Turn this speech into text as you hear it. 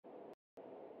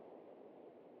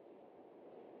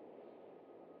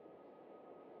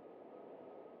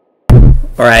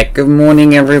Alright, good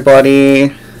morning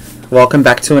everybody. Welcome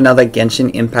back to another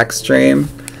Genshin Impact stream.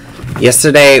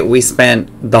 Yesterday we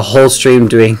spent the whole stream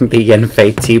doing the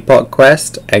Yanfei teapot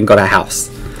quest and got a house.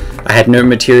 I had no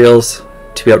materials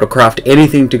to be able to craft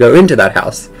anything to go into that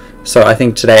house. So I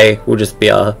think today will just be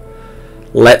a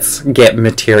let's get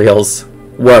materials,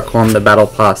 work on the battle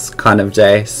pass kind of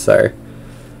day. So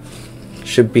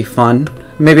should be fun.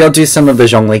 Maybe I'll do some of the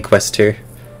Zhongli quest too.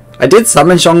 I did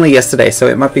summon Zhongli yesterday, so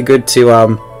it might be good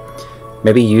to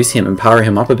maybe use him and power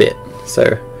him up a bit.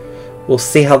 So we'll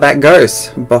see how that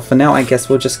goes. But for now, I guess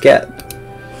we'll just get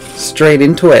straight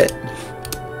into it.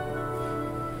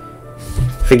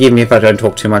 Forgive me if I don't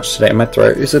talk too much today. My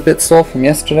throat is a bit sore from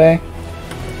yesterday.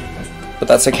 But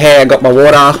that's okay, I got my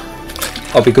water.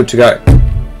 I'll be good to go.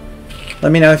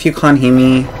 Let me know if you can't hear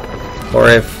me, or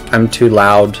if I'm too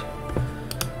loud,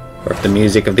 or if the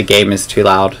music of the game is too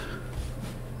loud.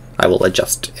 I will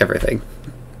adjust everything.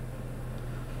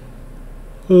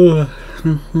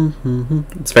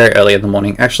 It's very early in the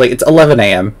morning. Actually, it's 11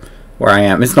 AM where I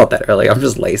am. It's not that early, I'm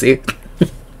just lazy.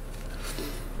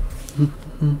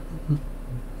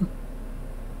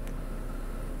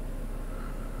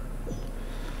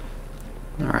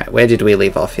 Alright, where did we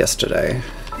leave off yesterday?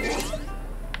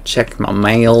 Check my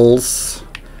mails.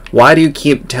 Why do you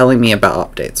keep telling me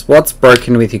about updates? What's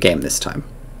broken with your game this time?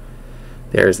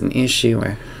 There is an issue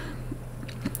where...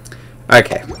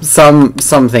 Okay,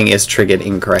 something is triggered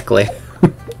incorrectly.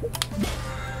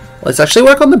 Let's actually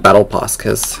work on the battle pass,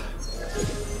 because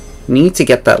we need to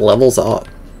get that levels up.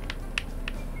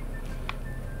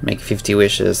 Make 50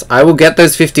 wishes. I will get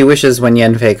those 50 wishes when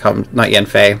Yanfei comes... Not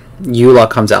Yanfei. Eula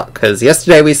comes out, because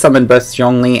yesterday we summoned both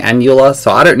Zhongli and Eula,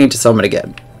 so I don't need to summon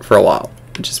again for a while,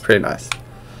 which is pretty nice.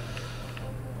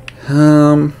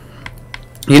 You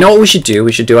know what we should do?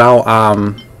 We should do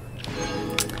our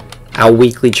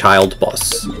weekly child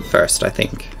boss first, I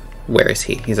think. Where is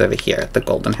he? He's over here at the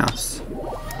Golden House.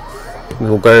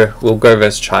 We'll go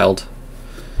versus child.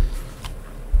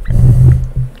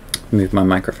 Move my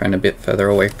microphone a bit further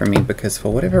away from me because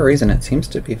for whatever reason it seems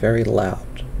to be very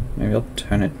loud. Maybe I'll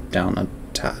turn it down a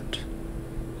tad.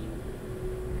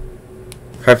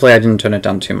 Hopefully I didn't turn it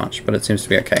down too much, but it seems to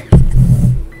be okay.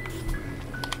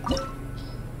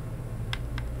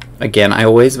 Again, I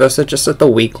always verse it just at the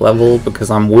weak level because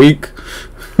I'm weak.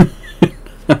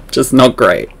 I'm just not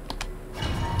great.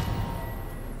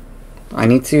 I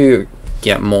need to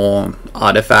get more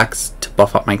artifacts to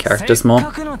buff up my characters more.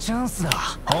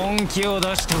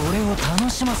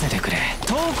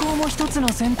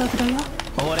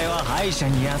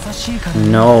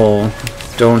 No,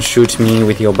 don't shoot me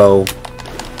with your bow.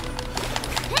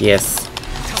 Yes,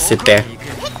 sit there.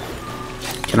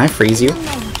 Can I freeze you?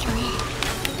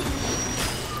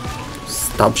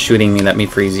 Stop shooting me, let me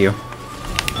freeze you.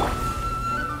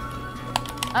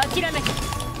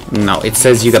 No, it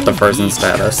says you got the frozen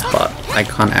status, but I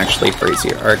can't actually freeze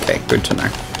you. Okay, good to know.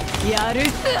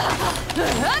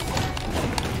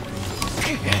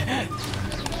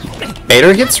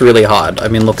 Beta hits really hard. I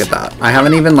mean, look at that. I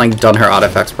haven't even like done her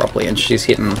artifacts properly and she's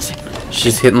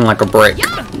hitting like a brick.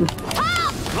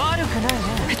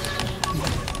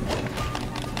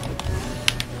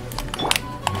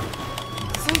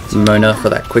 Mona for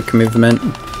that quick movement.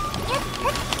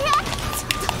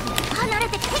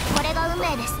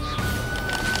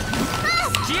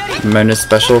 Mona's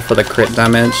special for the crit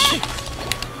damage.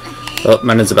 Oh,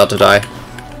 Mona's about to die.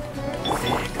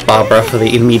 Barbara for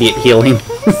the immediate healing.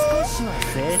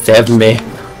 Save me.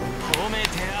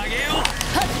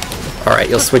 Alright,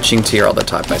 you're switching to your other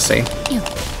type, I see.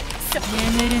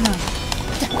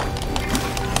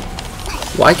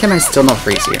 Why can I still not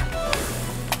freeze you?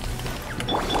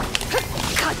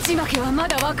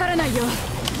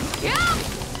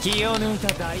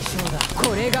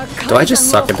 Do I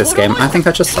just suck at this game? I think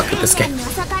I just suck at this game.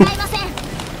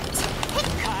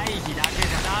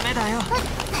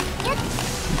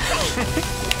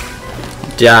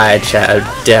 Die,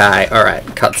 Chad, die. Alright,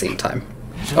 cutscene time.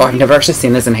 Oh, I've never actually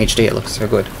seen this in HD. It looks so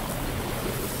good.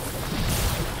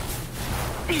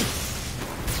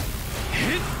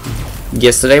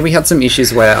 Yesterday we had some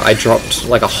issues where I dropped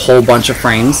like a whole bunch of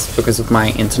frames because of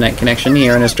my internet connection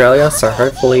here in Australia, so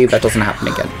hopefully that doesn't happen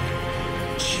again.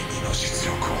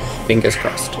 Fingers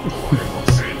crossed.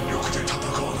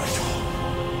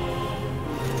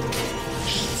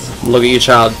 Look at you,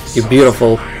 child. You're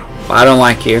beautiful, but I don't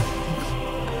like you.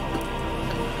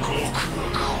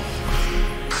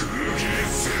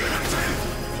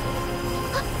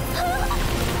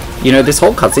 You know, this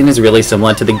whole cutscene is really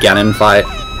similar to the Ganon fight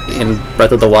in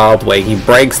Breath of the Wild, where he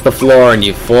breaks the floor and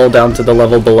you fall down to the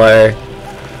level below.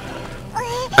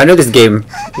 I know this game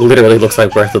literally looks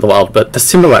like Breath of the Wild, but the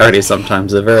similarities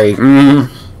sometimes are very...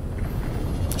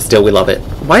 Still, we love it.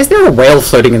 Why is there a whale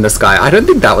floating in the sky? I don't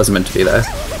think that was meant to be there.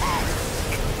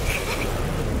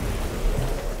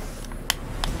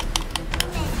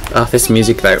 This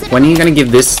music though. When are you going to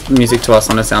give this music to us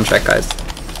on a soundtrack, guys?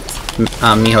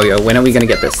 MiHoYo, when are we going to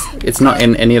get this? It's not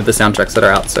in any of the soundtracks that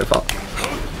are out so far.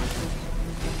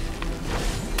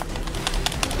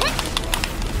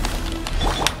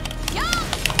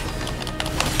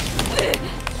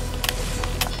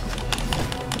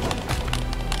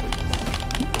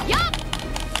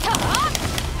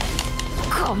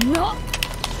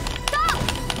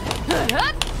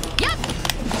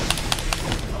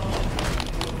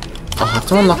 I'll have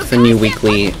to unlock the new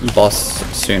weekly boss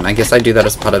soon. I guess I do that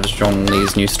as part of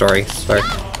Zhongli's new story, so...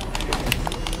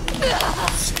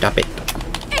 Stop it.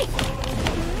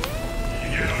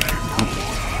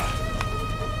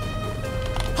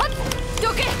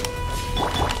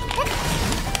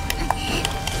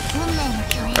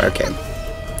 Okay.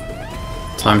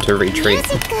 Time to retreat.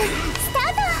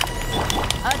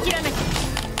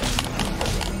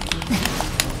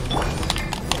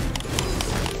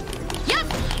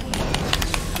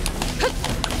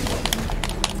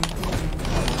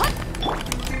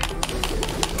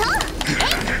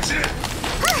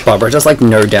 Barbara does like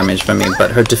no damage for me,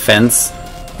 but her defense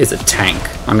is a tank.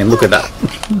 I mean, look at that.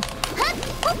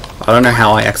 I don't know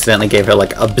how I accidentally gave her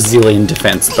like a bazillion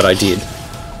defense, but I did.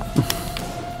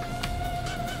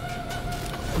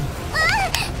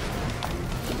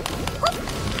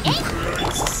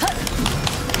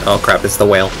 Oh crap, it's the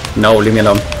whale. No, leave me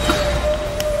alone.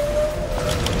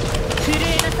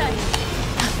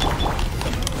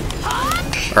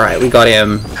 Alright, we got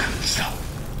him.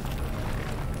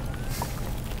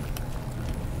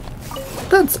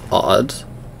 That's odd.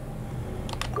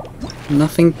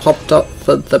 Nothing popped up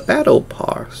for the battle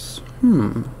pass.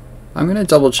 I'm gonna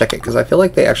double check it because I feel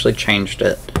like they actually changed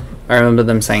it. I remember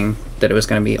them saying that it was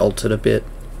gonna be altered a bit.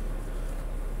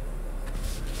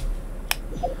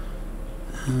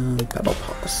 Battle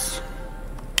pass.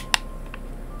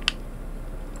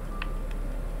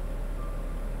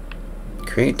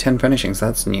 Create 10 furnishings,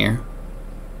 that's new.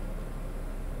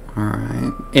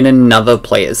 Alright. In another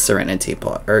player's Serenity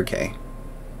pot. Okay.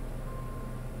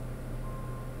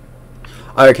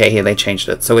 Okay, here they changed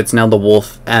it. So it's now the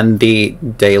wolf and the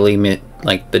daily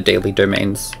the daily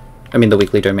domains. I mean the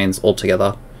weekly domains all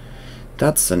together.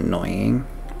 That's annoying.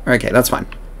 Okay, that's fine.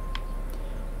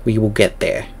 We will get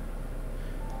there.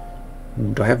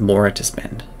 Do I have more to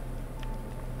spend?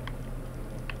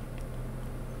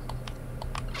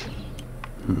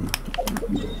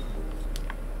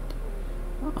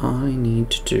 I need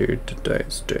to do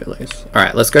today's dailies.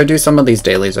 Alright, let's go do some of these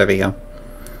dailies over here.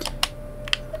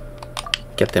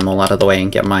 Get them all out of the way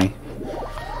and get my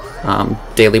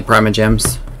daily primer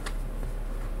gems.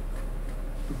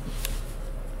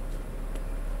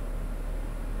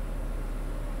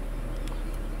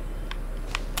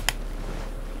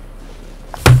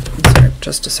 Sorry,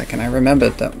 just a second. I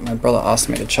remembered that my brother asked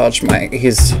me to charge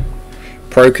his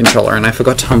Pro controller and I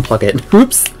forgot to unplug it.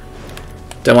 Oops!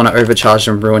 Don't want to overcharge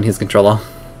and ruin his controller.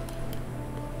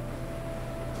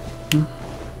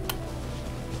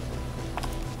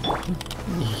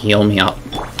 Heal me up.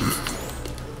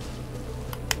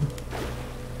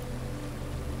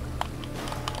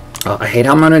 Oh, I hate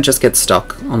how Mona just gets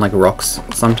stuck on like rocks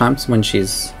sometimes when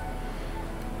she's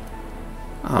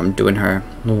doing her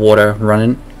water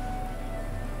running.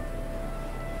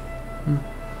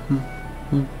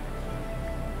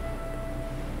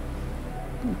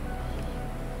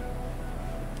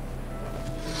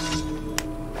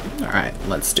 Alright,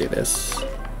 let's do this.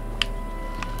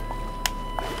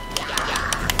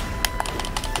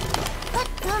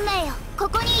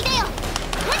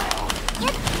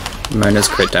 Mona's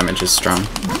crit damage is strong.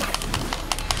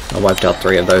 I wiped out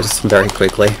 3 of those very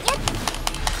quickly.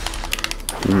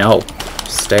 No!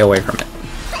 Stay away from it.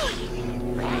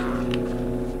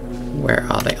 Where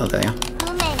are they? Oh, there.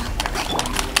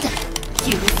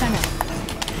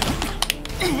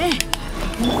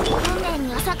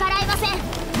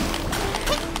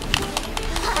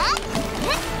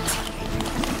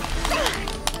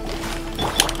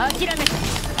 I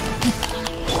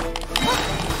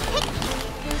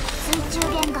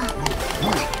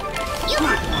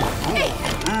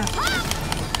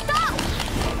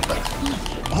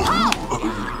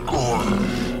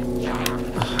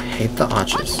hate the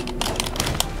archers.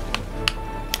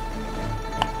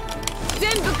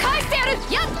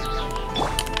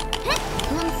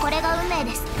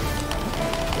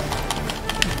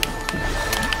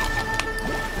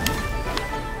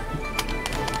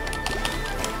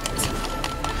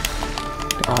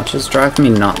 just drive me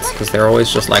nuts because they're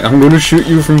always just like, I'm gonna shoot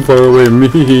you from far away.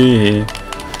 Me.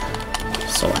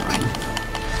 So annoying.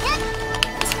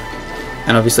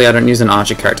 And obviously I don't use an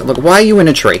archer character. Look, why are you in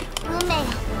a tree?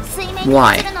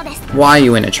 Why? Why are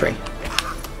you in a tree?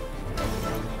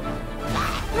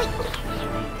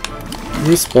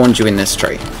 Who spawned you in this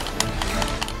tree?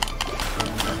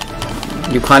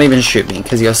 You can't even shoot me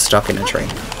because you're stuck in a tree.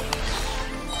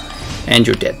 And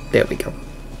you're dead. There we go.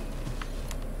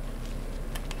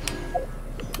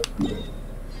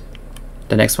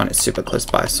 The next one is super close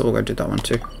by, so we'll go do that one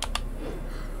too.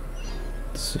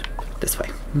 This way.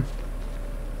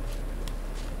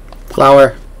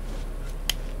 Flower.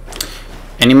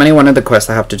 Any money, one of the quests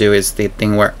I have to do is the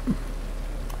thing where...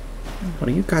 What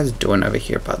are you guys doing over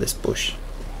here by this bush?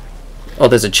 Oh,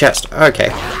 there's a chest. Okay.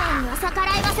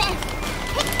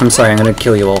 I'm sorry, I'm gonna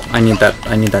kill you all. I need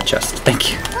that chest.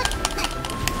 Thank you.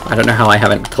 I don't know how I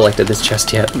haven't collected this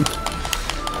chest yet.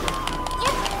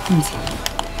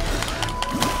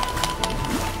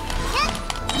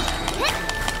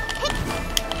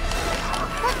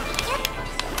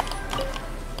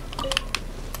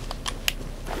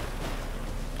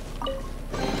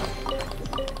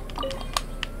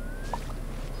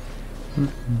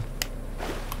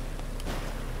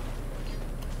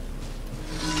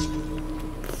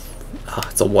 Oh,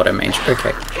 it's a water mage.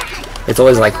 Okay. It's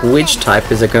always like, which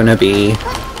type is it gonna be?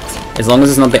 As long as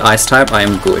it's not the ice type, I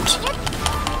am good.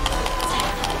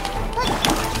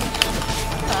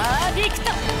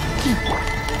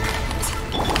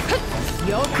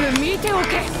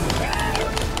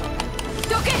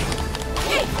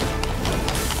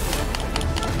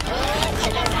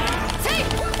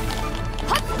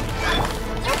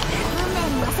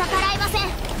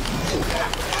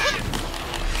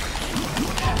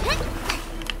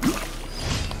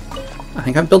 I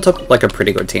think I've built up like a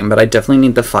pretty good team, but I definitely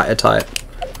need the fire type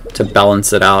to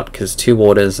balance it out, because 2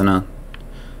 waters and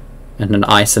an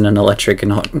ice and an electric are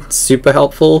not super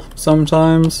helpful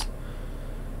sometimes.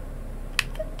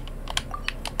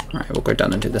 Alright, we'll go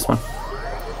down and do this one.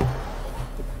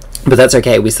 But that's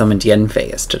okay, we summoned Yenfei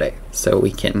yesterday, so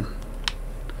we can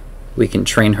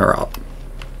train her up.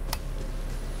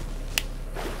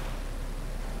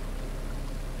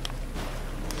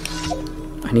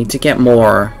 I need to get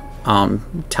more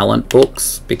talent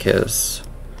books because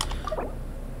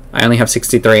I only have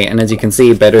 63, and as you can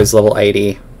see, Beta is level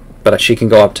 80, but she can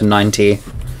go up to 90,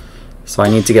 so I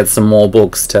need to get some more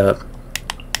books to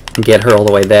get her all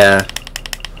the way there.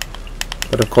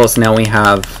 But of course now we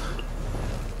have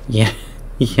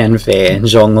Yenfei and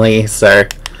Zhongli, so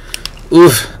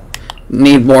oof,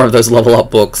 need more of those level up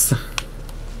books.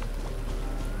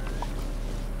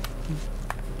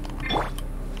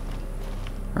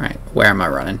 Alright, where am I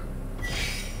running?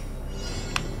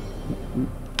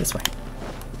 This way.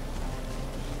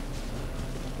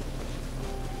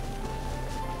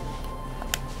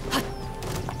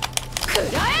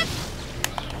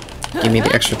 Give me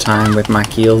the extra time with my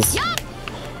heals.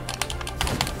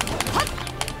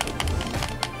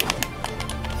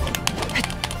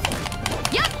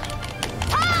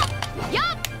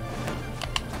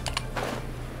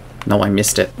 No, I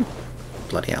missed it.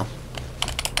 Bloody hell.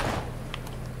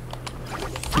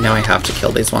 Now I have to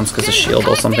kill these ones because a shield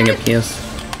or something appears.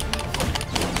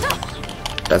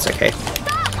 That's okay.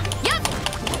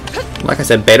 Like I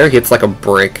said, Beta hits like a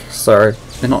brick, so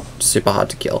they're not super hard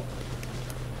to kill.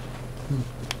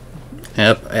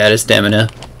 Yep, out of stamina.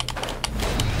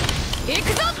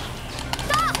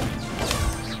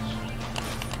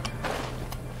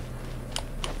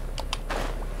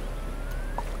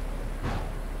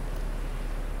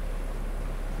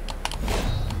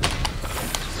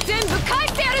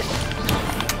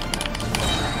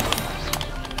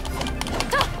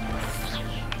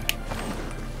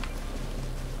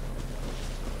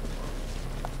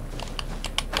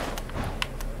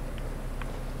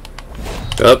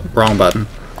 Oh, wrong button.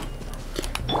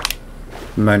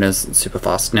 Mona's super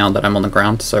fast now that I'm on the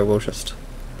ground, so we'll just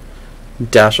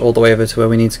dash all the way over to where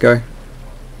we need to go.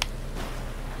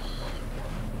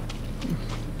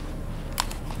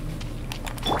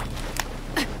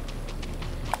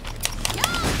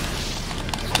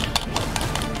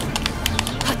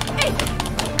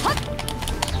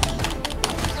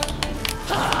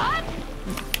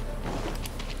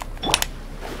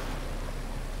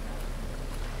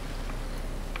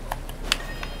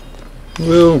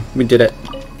 Woo, we did it.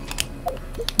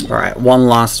 Alright, one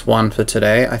last one for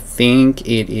today. I think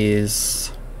it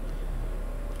is...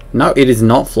 No, it is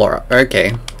not Flora.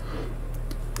 Okay.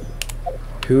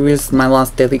 Who is my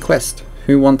last daily quest?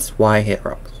 Who wants Y hair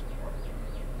rocks?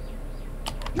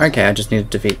 Okay, I just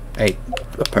need to defeat 8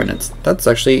 opponents. That's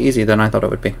actually easier than I thought it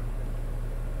would be.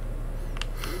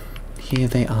 Here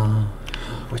they are.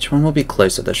 Which one will be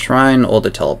closer, the shrine or the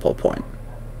teleport point?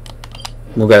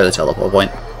 We'll go to the teleport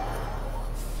point.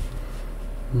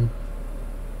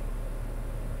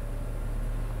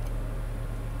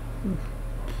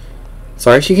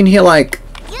 Sorry if you can hear like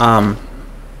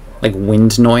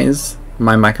wind noise.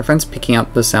 My microphone's picking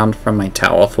up the sound from my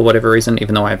tower for whatever reason,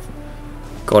 even though I've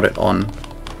got it on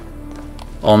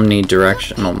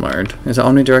omnidirectional mode. Is it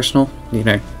omnidirectional? You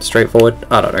know, straightforward?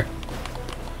 I don't know.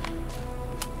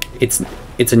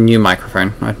 It's a new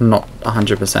microphone. I'm not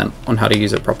 100% on how to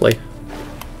use it properly.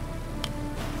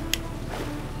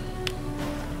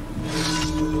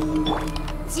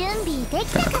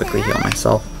 Gonna quickly heal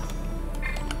myself.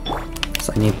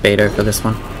 So I need Beto for this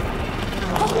one.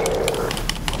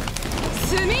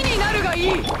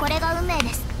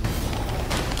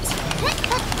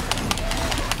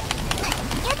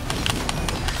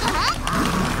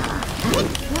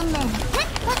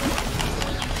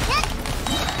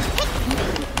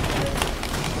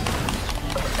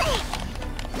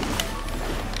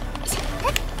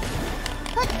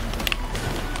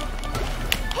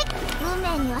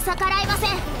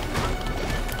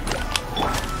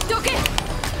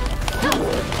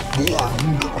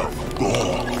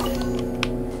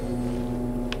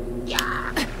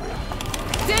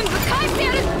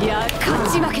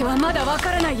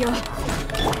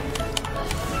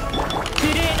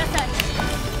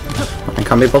 I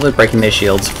can't be bothered breaking their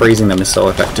shields. Freezing them is so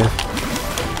effective.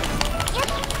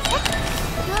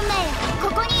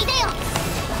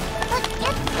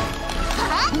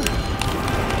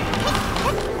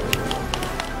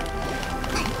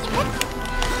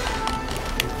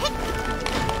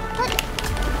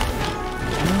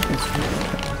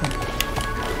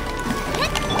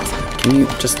 Can you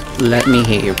just let me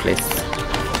hit you, please?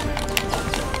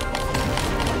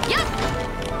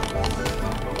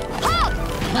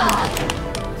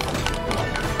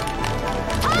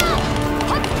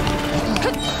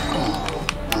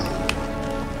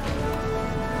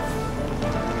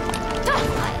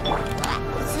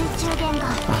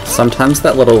 Sometimes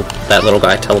that little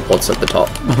guy teleports at the top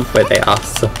of where they are.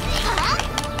 So.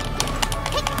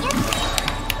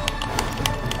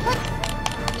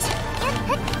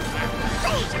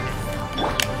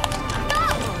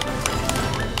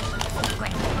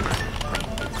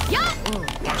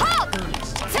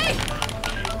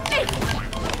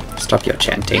 Stop your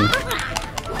chanting.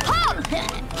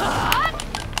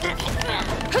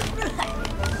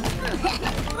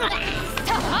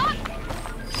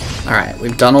 Alright,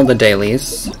 we've done all the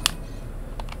dailies.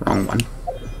 Wrong one.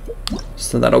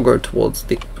 So that'll go towards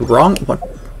the... Wrong? What?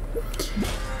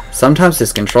 Sometimes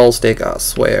this control stick, I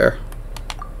swear.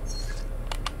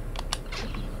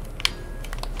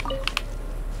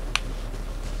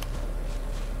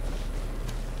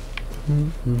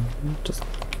 Just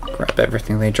grab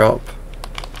everything they drop.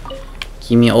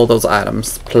 Give me all those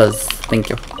items, please. Thank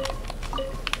you.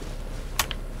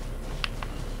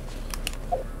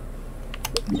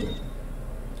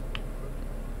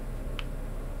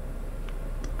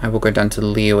 I will go down to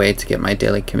Liyue to get my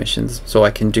daily commissions so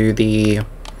I can do the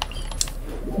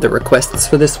requests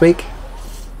for this week.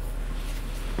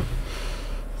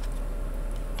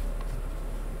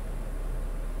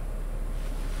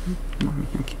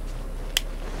 Okay.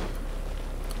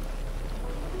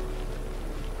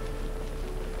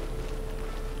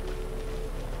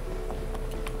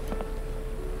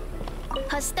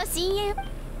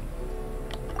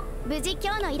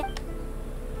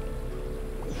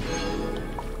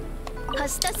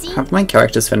 Have my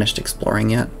characters finished exploring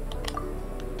yet?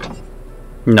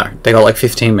 No, they got like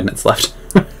 15 minutes left.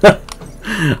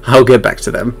 I'll get back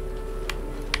to them.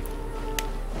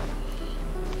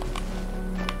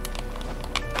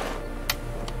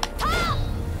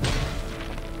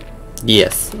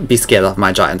 Yes, be scared of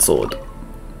my giant sword.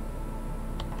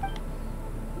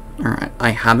 Alright, I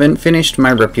haven't finished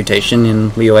my reputation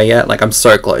in Liyue yet. Like, I'm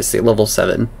so close, at level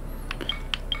 7.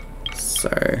 So...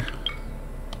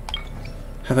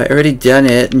 Have I already done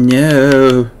it?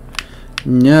 No.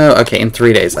 No. Okay, in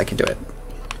 3 days I can do it.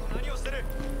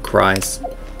 Cries.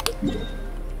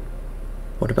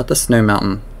 What about the snow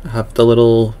mountain? I have the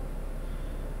little...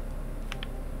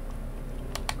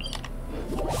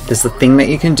 There's the thing that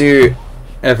you can do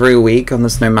every week on the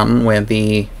snow mountain where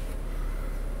the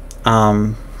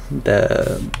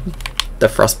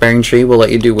frost-bearing tree will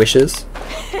let you do wishes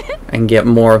and get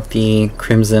more of the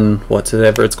crimson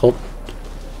whatever it's called.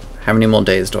 How many more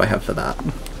days do I have for that?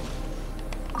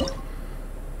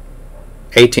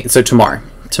 18. So tomorrow.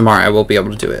 Tomorrow I will be able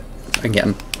to do it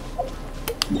again.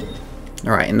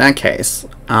 Alright, in that case,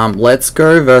 let's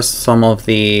go versus some of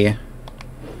the...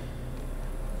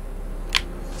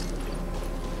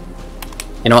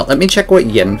 You know what, let me check what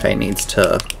Yenfei needs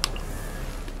to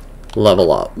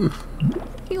level up.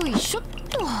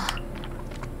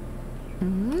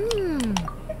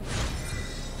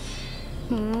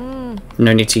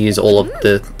 No need to use all of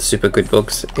the super good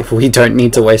books if we don't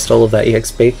need to waste all of that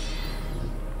EXP.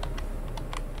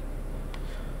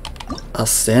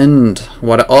 Ascend.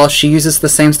 What? Oh, she uses the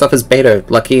same stuff as Beto.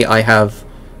 Lucky I have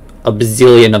a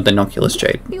bazillion of the Noculus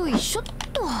Jade.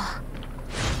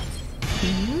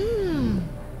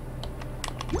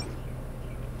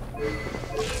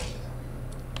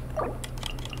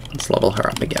 Let's level her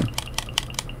up again.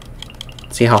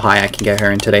 See how high I can get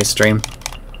her in today's stream.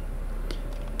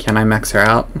 Can I max her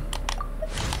out?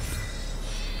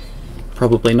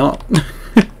 Probably not.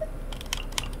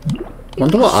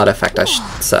 Wonder what artifact I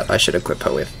should equip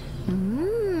her with.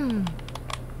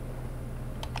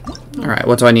 Alright,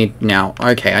 what do I need now?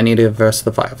 Okay, I need to verse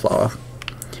the Fire Flower.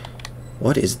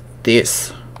 What is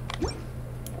this?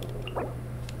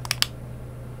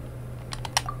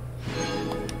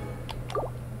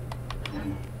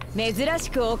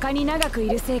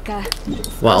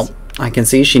 Well, I can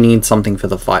see she needs something for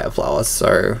the Fire Flower,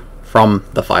 so... From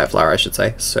the Fire Flower, I should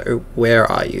say. So, where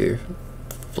are you?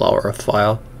 Flower of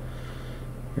Fire.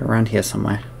 You're around here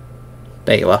somewhere.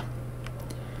 There you are.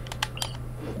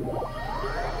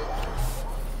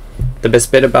 The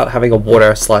best bit about having a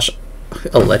water slash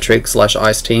electric slash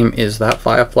ice team is that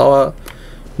Fire Flower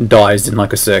dies in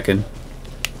like a second.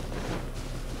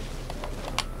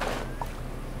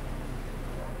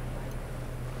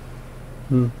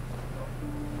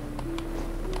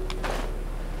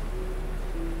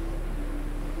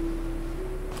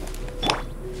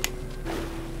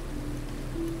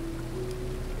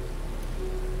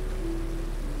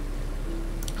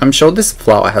 I'm sure this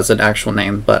flower has an actual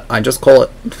name, but I just call it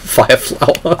Fire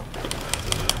Flower.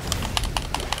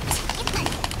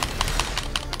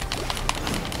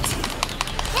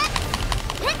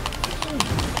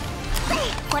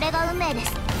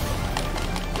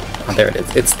 Oh, there it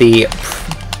is. It's the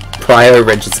Prio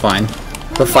Regisvine.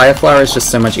 The Fire Flower is just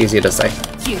so much easier to say.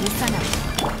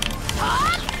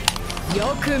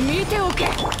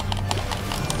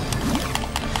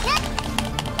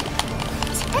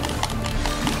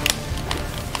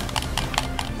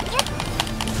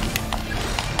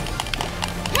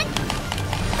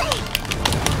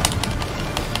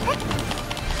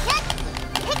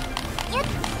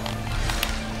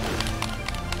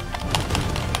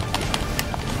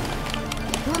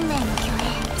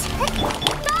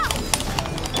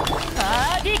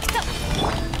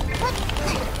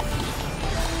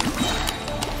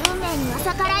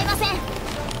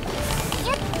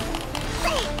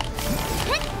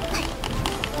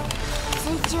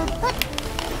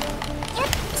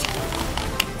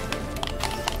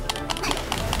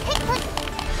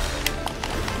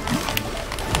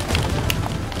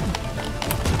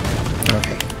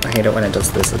 Okay, I hate it when it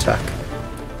does this attack.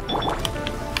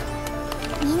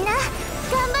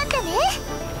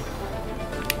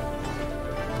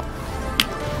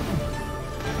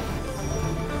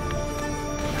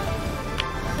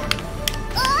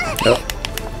 Oh,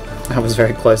 I was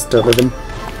very close to living.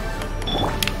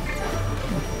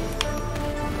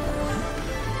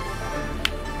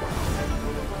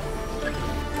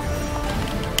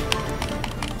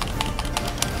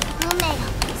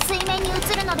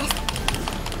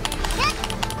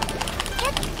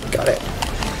 Got it.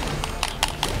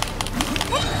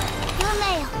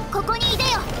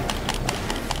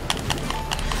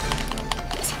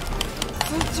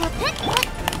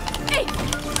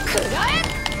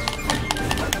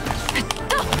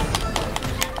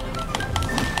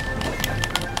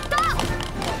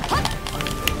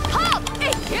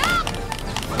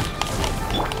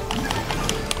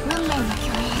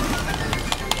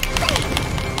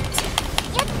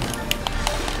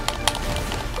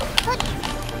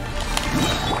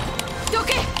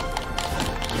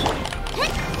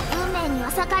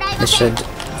 This should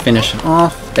finish it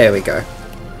off. There we go.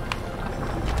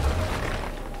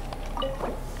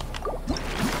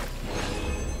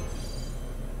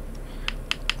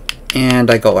 And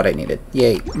I got what I needed.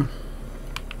 Yay.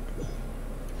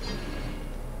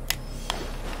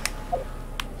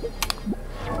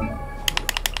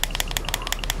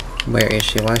 Where is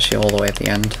she? Why is she all the way at the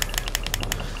end?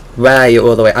 Where are you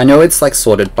all the way? I know it's like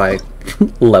sorted by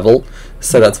level,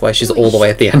 so that's why she's all the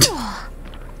way at the end.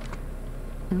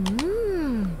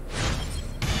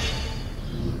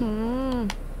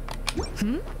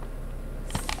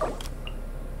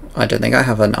 I don't think I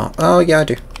have enough. Oh, yeah, I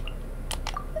do.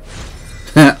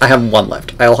 I have one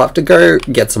left. I'll have to go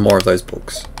get some more of those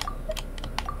books.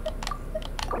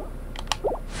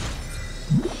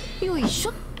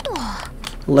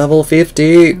 Level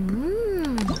 50!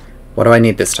 What do I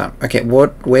need this time? Okay,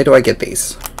 where do I get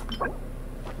these?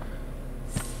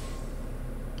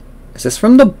 Is this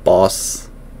from the boss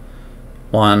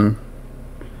one?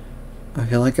 I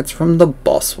feel like it's from the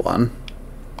boss one.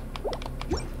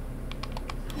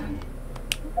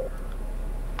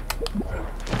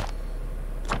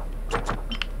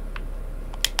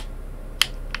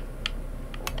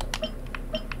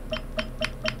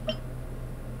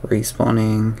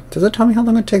 Respawning. Does it tell me how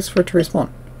long it takes for it to respawn?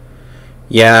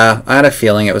 Yeah, I had a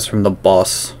feeling it was from the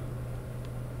boss.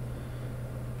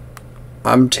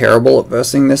 I'm terrible at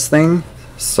versing this thing,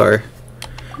 so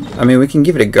I mean we can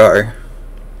give it a go.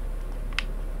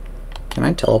 Can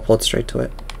I teleport straight to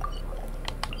it?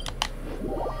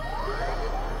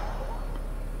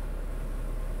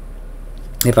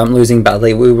 If I'm losing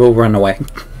badly, we will run away.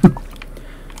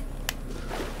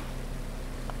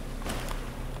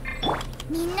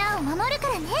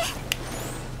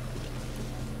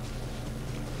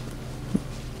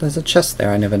 There's a chest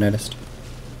there I never noticed.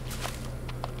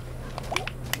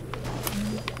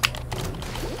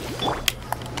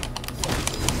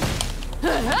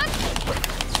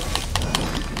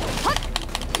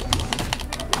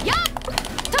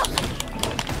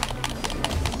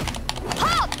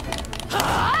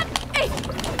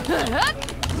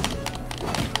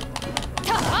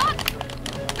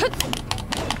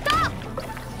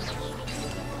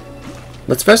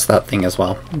 Let's verse that thing as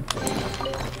well.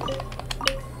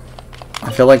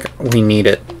 I feel like we need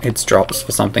it. Its drops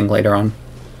for something later on.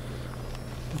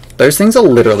 Those things are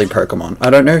literally Pokemon. I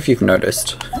don't know if you've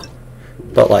noticed,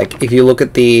 but like if you look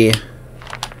at the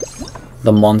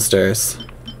monsters,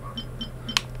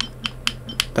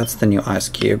 that's the new ice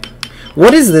cube.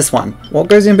 What is this one? What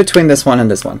goes in between this one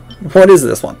and this one? What is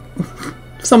this one?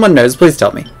 If someone knows, please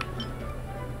tell me.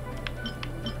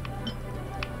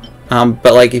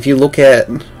 But like if you look at,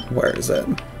 where is it?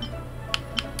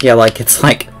 Yeah, like it's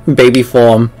like baby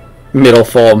form, middle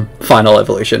form, final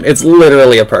evolution. It's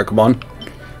literally a Pokemon.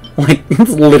 Like,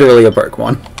 it's literally a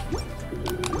Pokemon.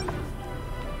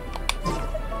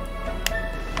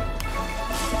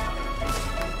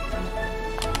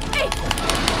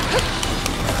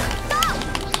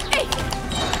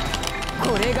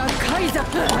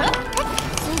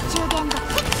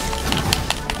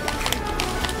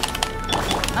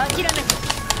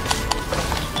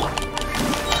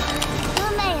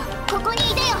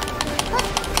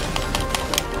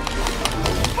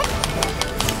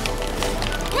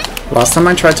 Last time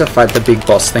I tried to fight the big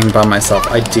boss thing by myself,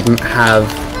 I didn't have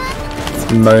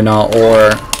Mona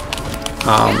or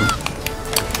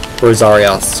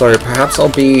Rosaria, so perhaps I'll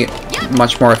be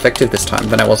much more effective this time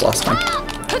than I was last time.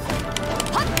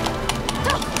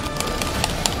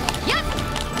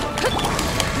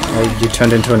 Oh, you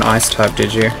turned into an ice type,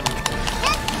 did you?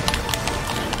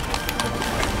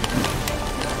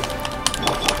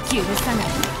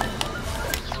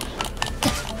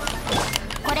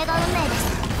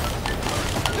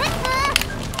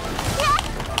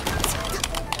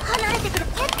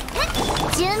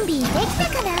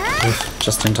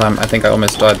 Just in time. I think I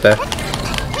almost died there.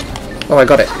 Oh, I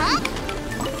got it.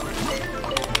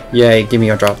 Yay, give me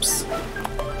your drops.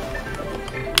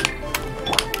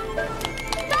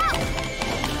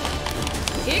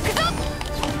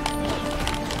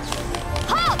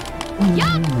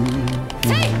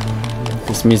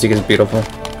 This music is beautiful.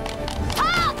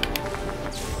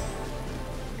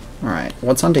 Alright,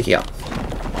 what's under here?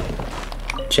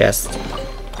 Chest.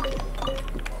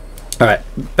 Alright,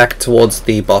 back towards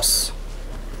the boss.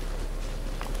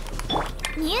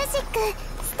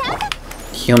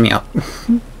 Heal me up.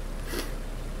 It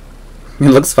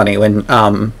looks funny when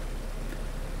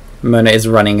Mona is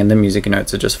running and the music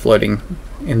notes are just floating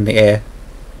in the air.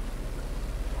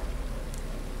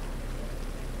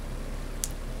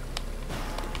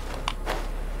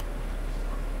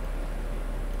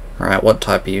 Alright, what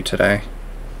type are you today?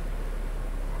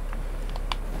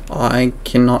 I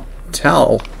cannot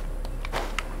tell.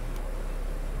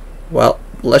 Well,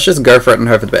 let's just go for it and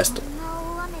hope for the best.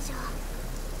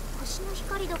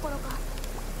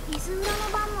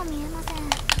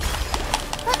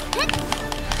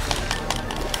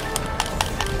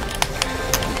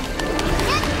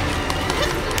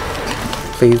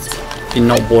 Please be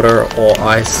not water or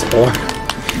ice or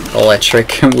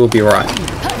electric, and we'll be right.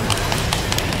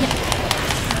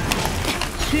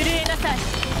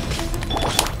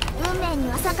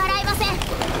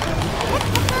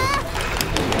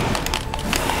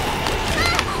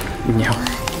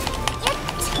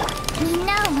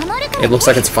 It looks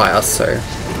like it's fire, so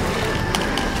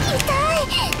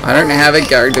I don't have a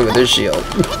character with a shield.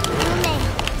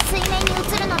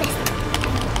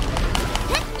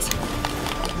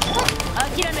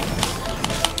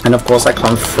 And of course I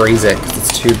can't freeze it because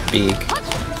it's too big.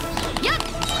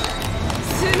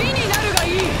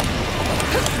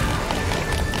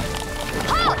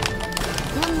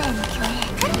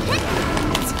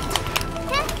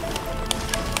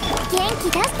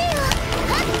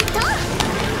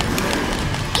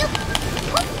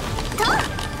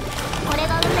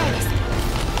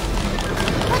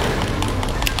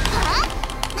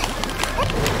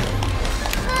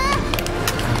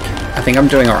 I think I'm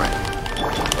doing alright.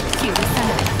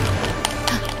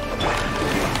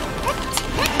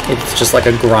 It's just like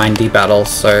a grindy battle,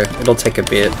 so it'll take a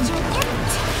bit.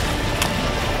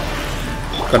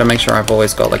 Gotta make sure I've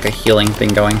always got like a healing thing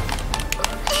going.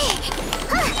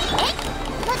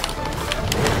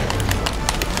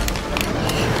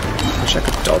 Wish I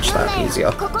could dodge that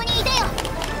easier.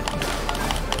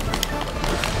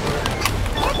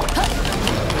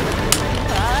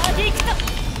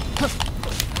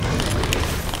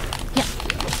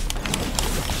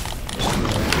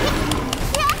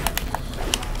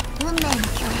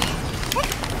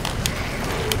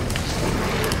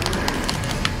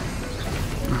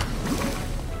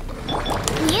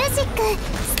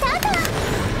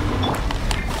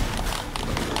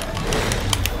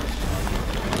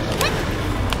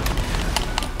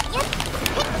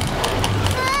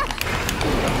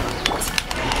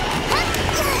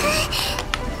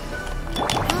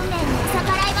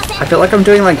 I feel like I'm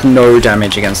doing like no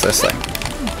damage against this thing.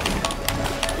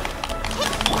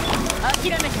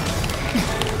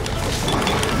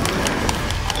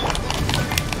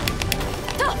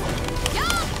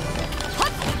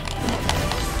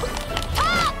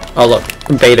 Oh look,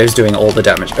 Beto's doing all the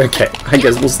damage. Okay, I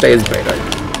guess we'll stay as Beto.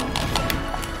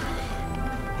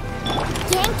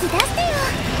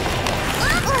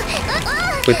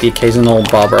 With the occasional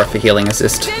Barbara for healing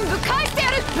assist.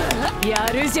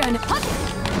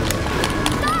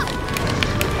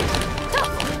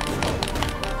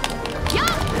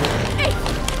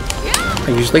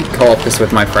 I usually co-op this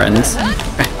with my friends, and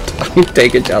I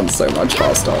take it down so much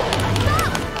faster.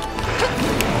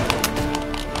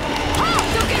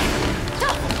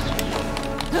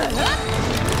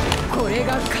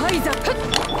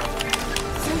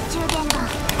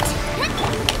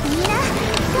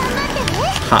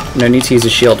 Ha, no need to use a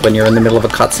shield when you're in the middle of a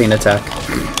cutscene attack.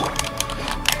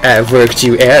 I've worked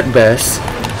you out, Bess.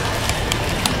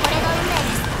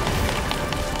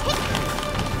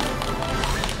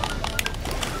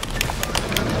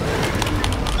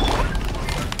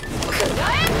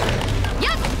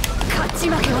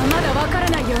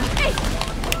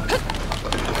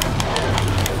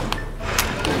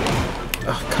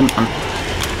 Oh, come on.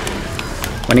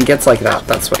 When it gets like that,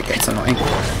 that's when it gets annoying.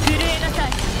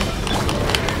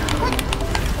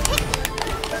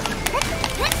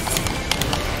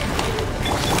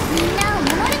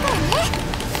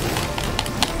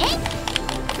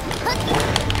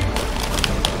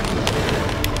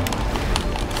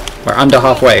 We're under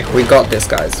halfway. We got this,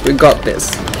 guys. We got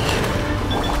this.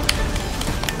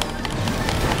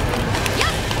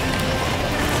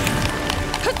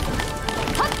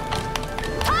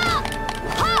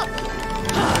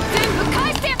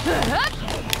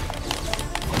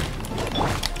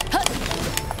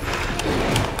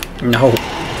 No.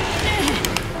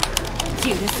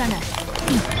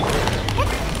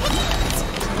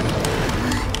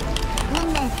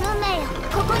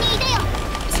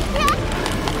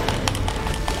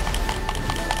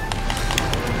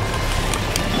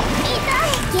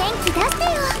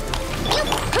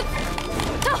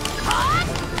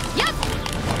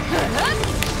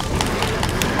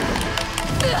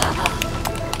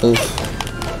 Oof.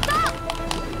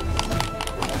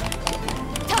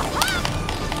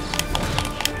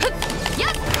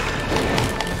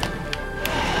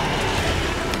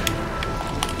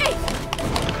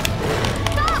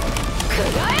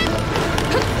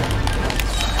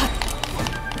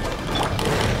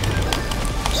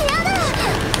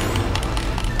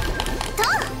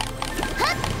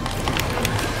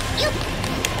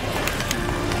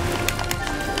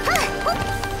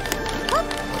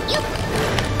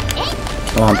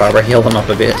 Come on, Barbara, heal them up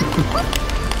a bit.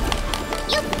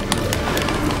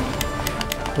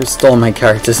 Restore my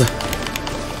characters.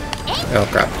 Oh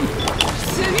crap.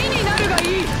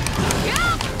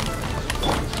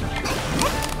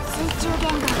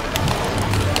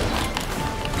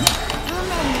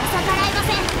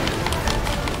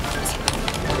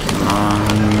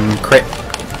 Crit.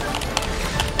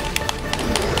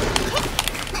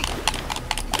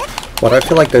 Why do I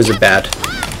feel like those are bad?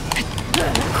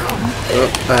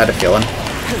 Oh, I had a feeling.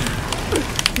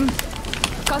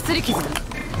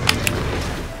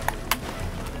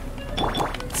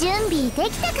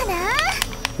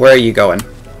 Where are you going?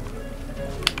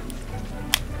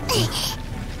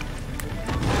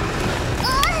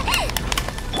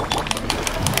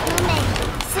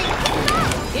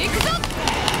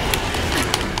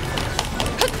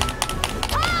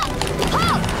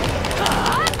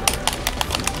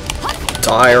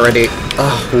 Die already.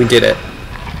 Oh, we did it.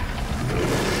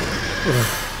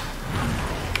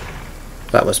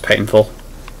 That was painful.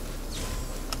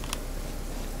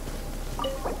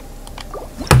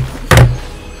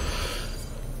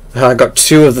 I got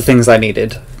 2 of the things I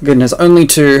needed. Goodness, only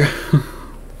 2.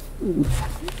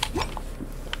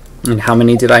 And how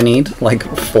many did I need? Like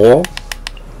 4?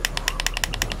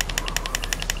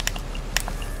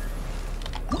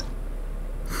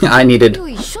 I needed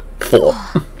 4.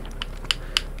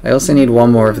 I also need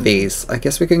 1 more of these. I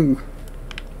guess we can...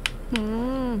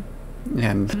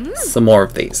 And some more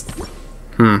of these.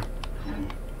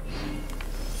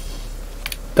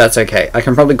 That's okay. I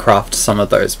can probably craft some of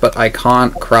those, but I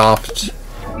can't craft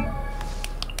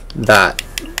that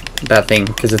thing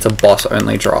because it's a boss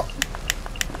only drop.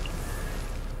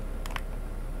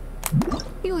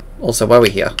 Also, while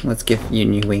we're here, let's give you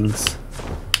new wings.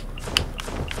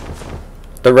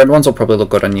 The red ones will probably look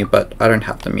good on you, but I don't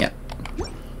have them yet.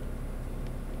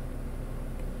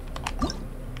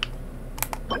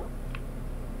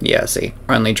 Yeah, see,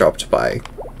 only dropped by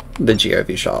the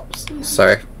GOV shops,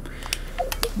 so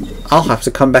I'll have to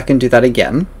come back and do that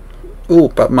again. Ooh,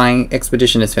 but my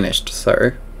expedition is finished,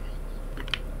 so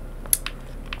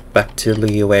back to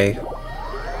Liyue.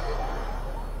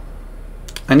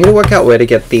 I need to work out where to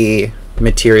get the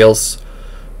materials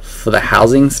for the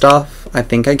housing stuff. I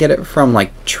think I get it from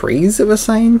like trees, it was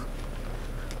saying.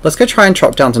 Let's go try and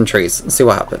chop down some trees and see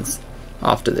what happens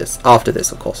after this. After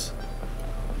this, of course.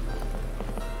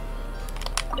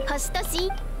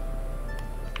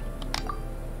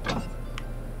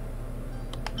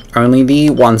 Only the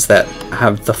ones that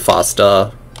have the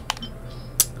faster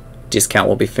discount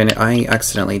will be finished. I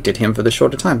accidentally did him for the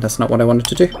shorter time. That's not what I wanted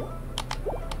to do.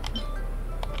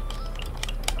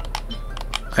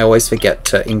 I always forget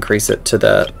to increase it to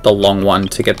the long one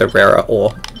to get the rarer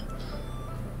ore.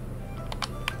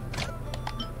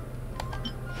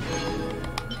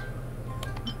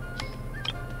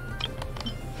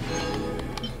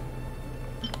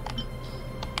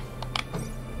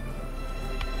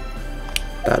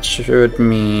 That should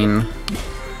mean...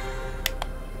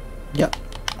 Yep.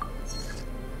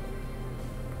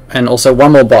 And also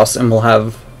 1 more boss and we'll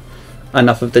have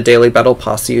enough of the daily battle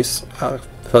pass use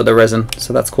for the resin,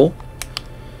 so that's cool.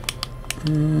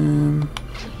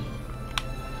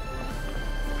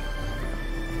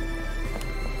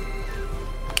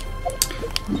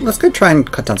 Let's go try and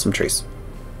cut down some trees.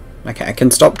 Okay, I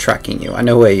can stop tracking you. I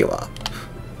know where you are.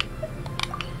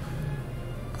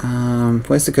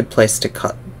 Where's a good place to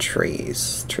cut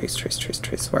trees?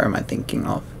 Trees. Where am I thinking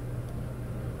of?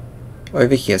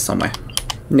 Over here somewhere.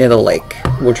 Near the lake.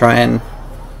 We'll try and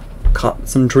cut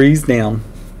some trees down.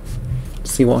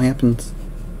 See what happens.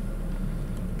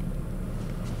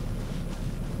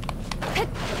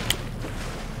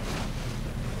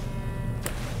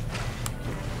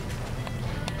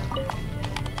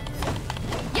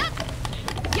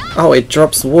 Oh, it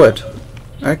drops wood.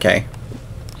 Okay.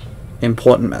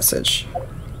 Important message.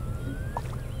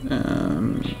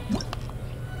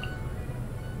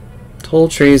 Tall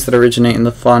trees that originate in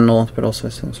the far north, but also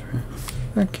sensory.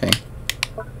 Okay.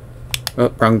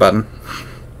 Oh, wrong button.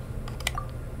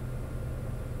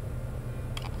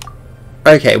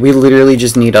 Okay, we literally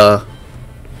just need to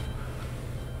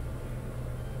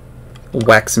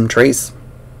whack some trees.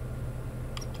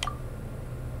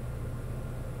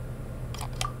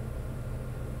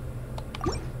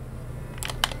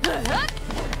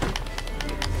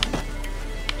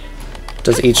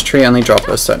 Does each tree only drop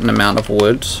a certain amount of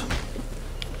wood?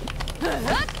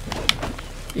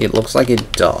 It looks like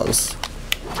it does.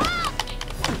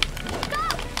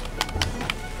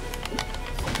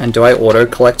 And do I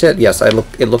auto-collect it? Yes,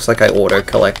 it looks like I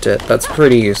auto-collect it. That's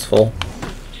pretty useful.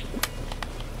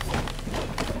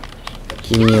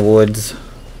 Give me woods.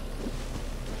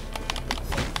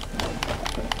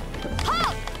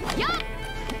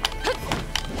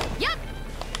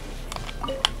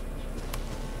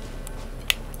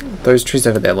 Those trees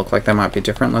over there look like they might be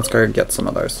different. Let's go get some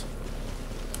of those.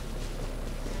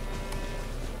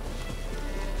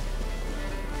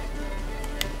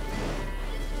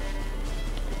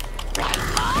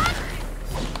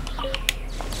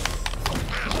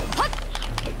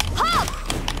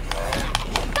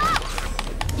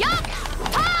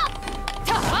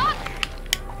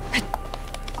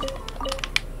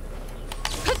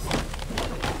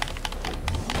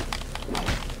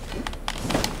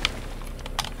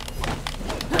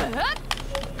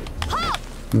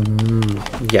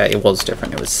 Yeah, it was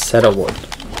different. It was cedar wood.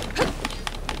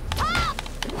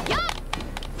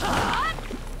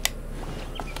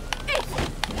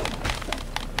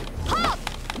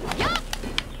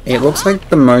 It looks like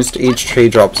the most each tree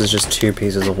drops is just 2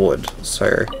 pieces of wood,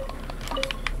 so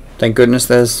thank goodness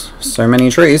there's so many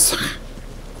trees.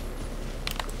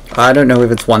 I don't know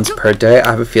if it's once per day.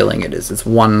 I have a feeling it is. It's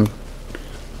one.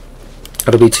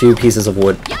 It'll be 2 pieces of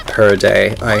wood per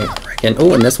day, I reckon.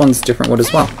 Oh, and this one's different wood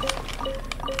as well.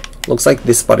 Looks like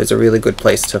this spot is a really good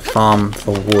place to farm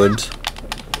for wood.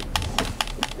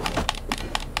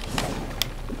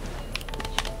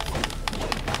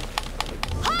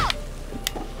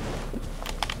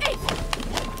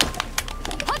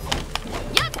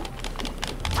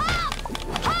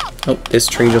 Oh, this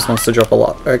tree just wants to drop a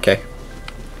lot. Okay.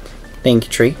 Thank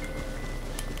you, tree.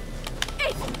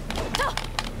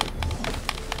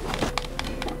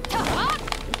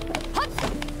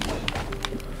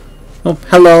 Oh,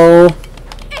 hello!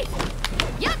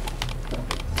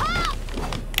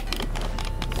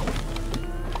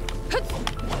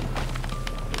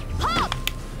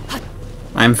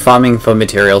 I'm farming for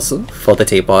materials for the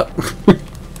teapot.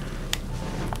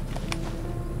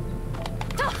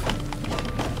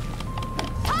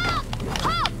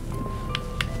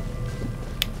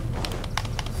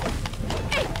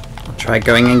 Try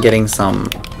going and getting some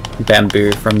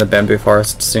bamboo from the bamboo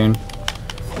forest soon.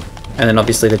 And then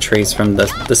obviously the trees from the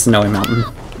snowy mountain.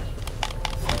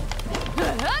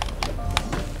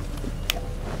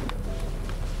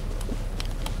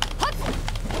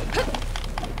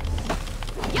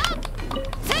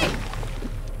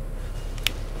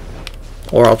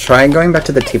 Or I'll try going back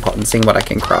to the teapot and seeing what I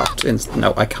can craft.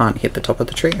 No, I can't hit the top of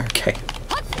the tree? Okay.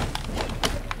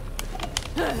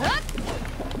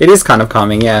 It is kind of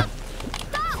calming, yeah.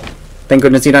 Thank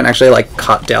goodness you don't actually like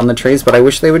cut down the trees, but I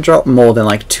wish they would drop more than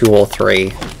like 2 or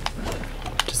 3.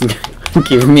 Just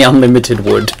give me unlimited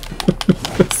wood.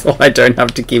 So I don't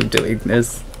have to keep doing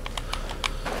this.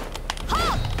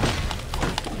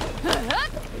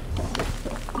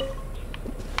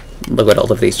 Look at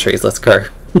all of these trees, let's go.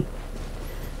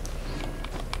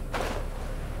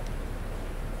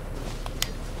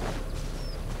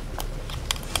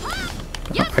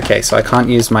 Okay, so I can't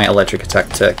use my electric attack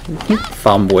to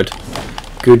farm wood.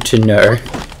 Good to know.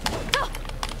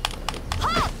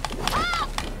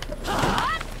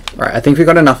 Right, I think we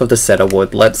got enough of the cedar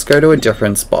wood. Let's go to a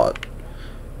different spot.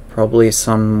 Probably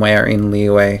somewhere in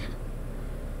Leeway.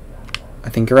 I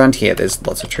think around here, there's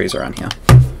lots of trees around here.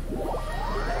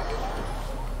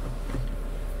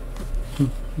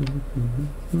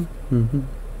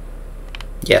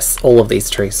 Yes, all of these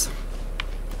trees.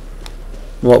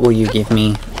 What will you give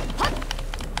me?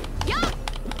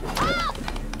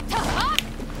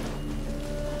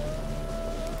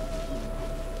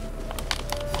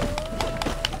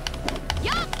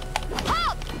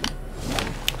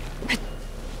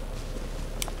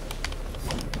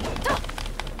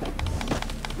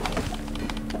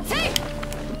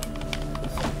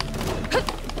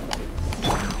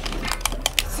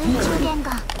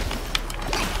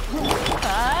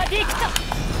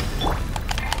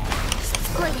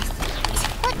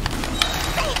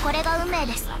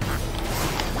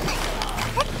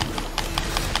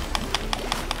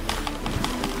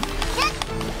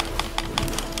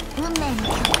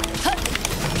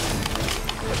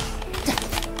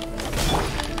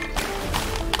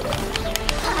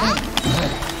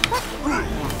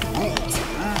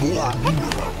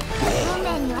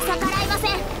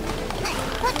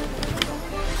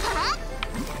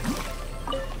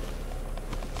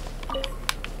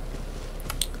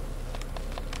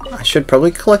 I should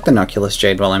probably collect the Noculus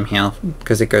Jade while I'm here,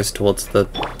 because it goes towards the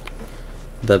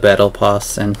battle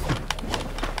pass, and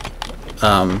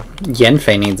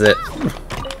Yenfei needs it.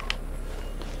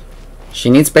 She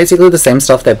needs basically the same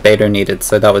stuff that Beidou needed,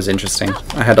 so that was interesting.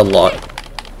 I had a lot.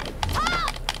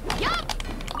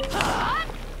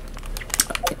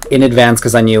 In advance,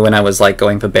 because I knew when I was like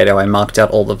going for Beidou, I marked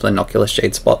out all of the Noculus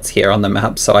Jade spots here on the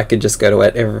map, so I could just go to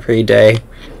it every day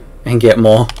and get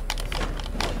more.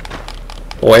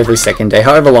 Or every second day,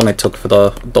 however long it took for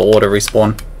the auto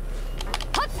respawn.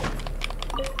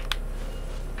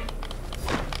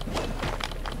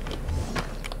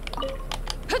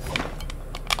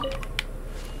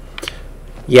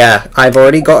 Yeah, I've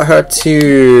already got her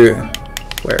to...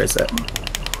 Where is it?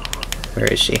 Where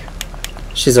is she?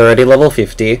 She's already level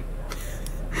 50.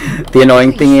 The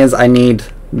annoying thing is I need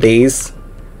these.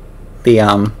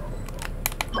 The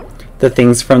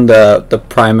things from the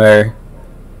Primo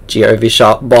GOV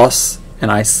Sharp boss,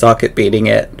 and I suck at beating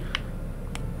it.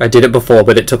 I did it before,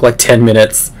 but it took like 10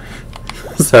 minutes.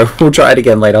 So we'll try it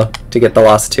again later to get the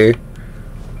last 2.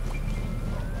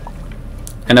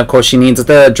 And of course she needs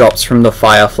the drops from the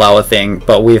fire flower thing,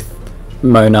 but with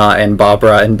Mona and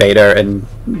Barbara and Beta and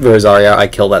Rosaria, I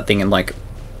kill that thing in like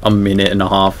a minute and a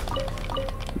half.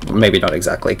 Maybe not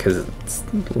exactly, because it's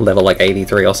level like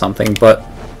 83 or something, but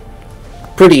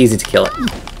pretty easy to kill it.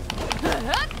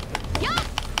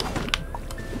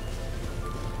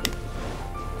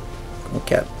 We'll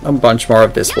get a bunch more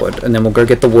of this wood, and then we'll go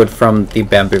get the wood from the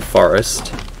bamboo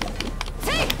forest.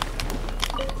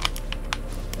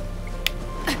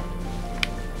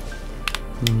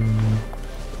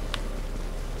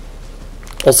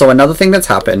 Also, another thing that's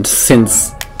happened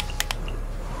since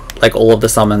like all of the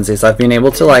summons is I've been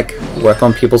able to like work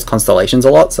on people's constellations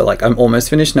a lot. So like I'm almost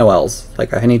finished Noel's.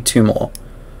 Like I need 2 more.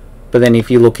 But then if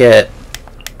you look at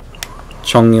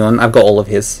Chongyun, I've got all of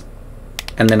his.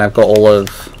 And then I've got all of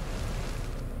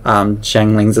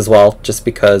Zhangling's as well, just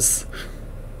because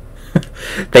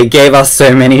they gave us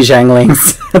so many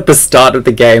Zhanglings at the start of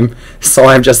the game. So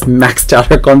I've just maxed out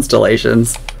her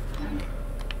constellations.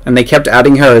 And they kept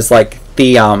adding her as like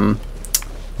the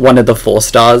one of the 4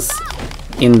 stars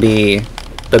in the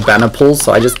banner pool,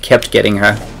 so I just kept getting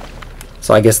her.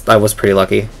 So I guess I was pretty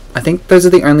lucky. I think those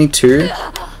are the only 2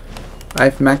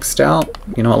 I've maxed out.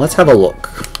 You know what, let's have a look.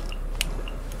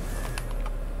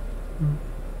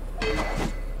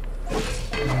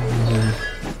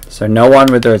 So no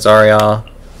one with Rosaria. I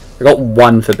got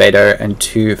 1 for Beto and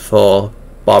 2 for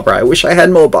Barbara. I wish I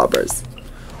had more Barbaras.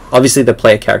 Obviously the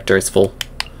player character is full.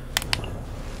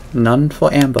 None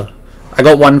for Amber. I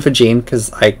got 1 for Jean because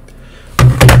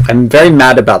I'm very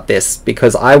mad about this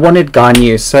because I wanted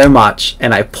Ganyu so much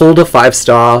and I pulled a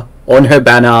 5-star on her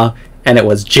banner and it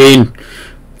was Jean.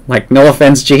 Like, no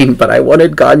offense Jean, but I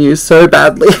wanted Ganyu so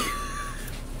badly.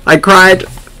 I cried.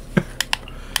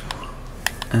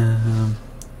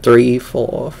 3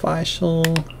 for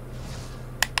Faisal.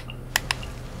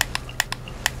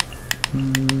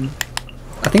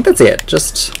 I think that's it.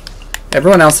 Just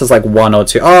everyone else has like 1 or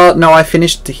 2. Oh no, I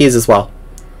finished his as well.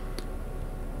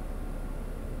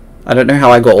 I don't know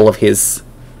how I got all of his.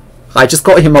 I just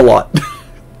got him a lot.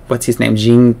 What's his name?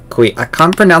 Jin Kui. I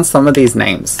can't pronounce some of these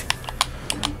names.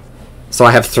 So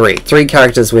I have 3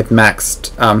 characters with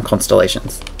maxed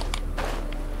constellations.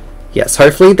 Yes,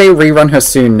 hopefully they rerun her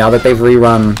soon now that they've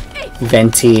rerun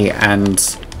Venti and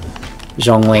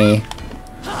Zhongli.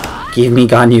 Give me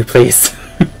Ganyu, please.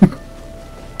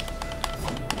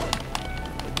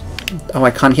 Oh,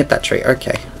 I can't hit that tree.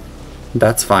 Okay.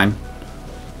 That's fine.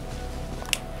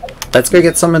 Let's go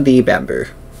get some of the bamboo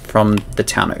from the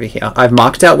town over here. I've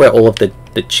marked out where all of the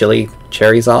chili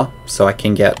cherries are, so I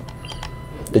can get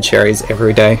the cherries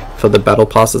every day for the battle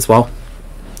pass as well.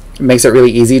 It makes it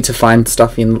really easy to find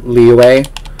stuff in Liyue.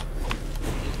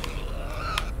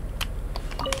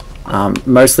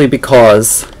 Mostly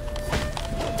because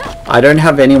I don't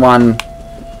have anyone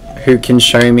who can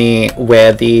show me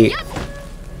where the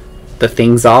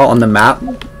things are on the map.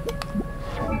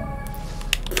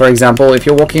 For example, if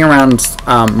you're walking around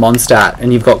Mondstadt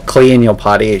and you've got Klee in your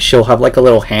party, she'll have like a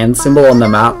little hand symbol on the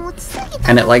map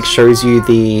and it like shows you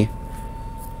the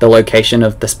location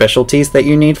of the specialties that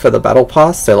you need for the battle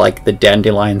pass. So like the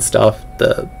dandelion stuff,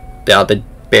 the other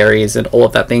berries and all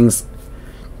of that things.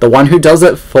 The one who does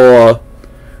it for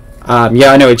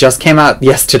yeah, I know it just came out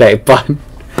yesterday, but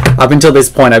up until this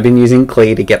point I've been using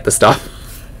Klee to get the stuff.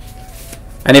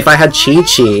 And if I had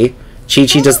Chi-Chi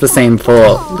does the same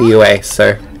for Liyue,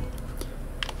 so...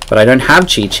 But I don't have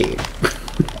Chi-Chi.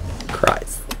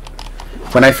 Christ.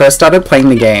 When I first started playing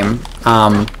the game,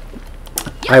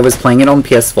 I was playing it on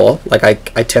PS4. Like,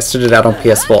 I tested it out on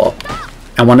PS4.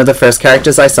 And one of the first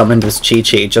characters I summoned was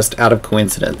Chi-Chi, just out of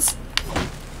coincidence.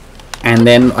 And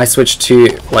then I switched to,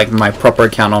 like, my proper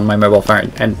account on my mobile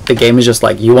phone. And the game is just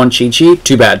like, you want Chi-Chi?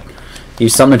 Too bad. You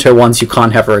summoned her once, you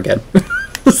can't have her again.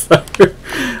 So,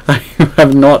 I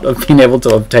have not been able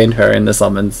to obtain her in the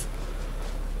summons.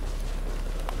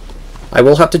 I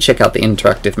will have to check out the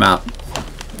interactive map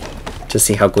to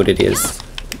see how good it is.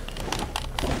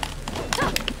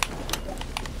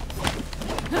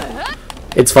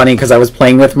 It's funny because I was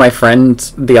playing with my friend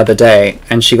the other day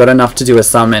and she got enough to do a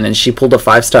summon and she pulled a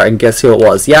 5-star and guess who it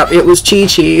was? Yep, it was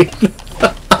Chi-Chi!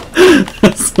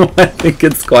 So I think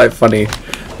it's quite funny.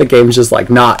 The game's just like,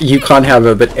 nah, you can't have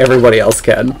her, but everybody else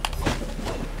can.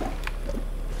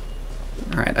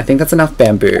 Alright, I think that's enough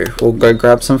bamboo. We'll go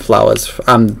grab some flowers,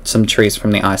 some trees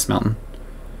from the ice mountain.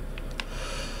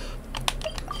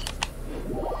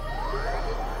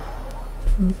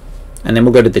 And then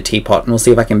we'll go to the teapot and we'll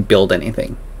see if I can build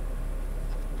anything.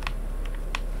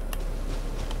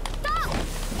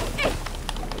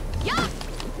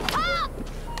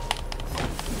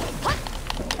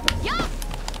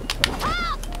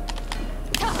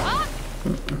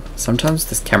 Sometimes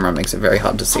this camera makes it very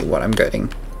hard to see what I'm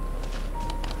getting.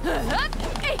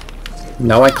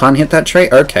 No, I can't hit that tree?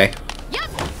 Okay.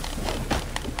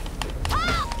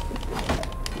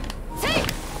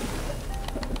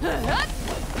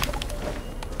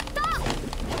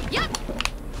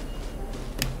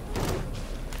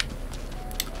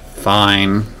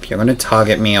 Fine. If you're gonna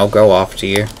target me, I'll go after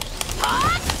you.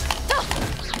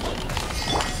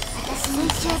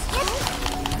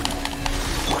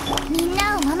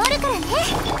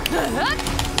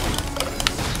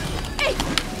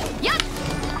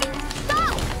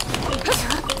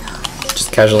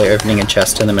 Just casually opening a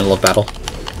chest in the middle of battle.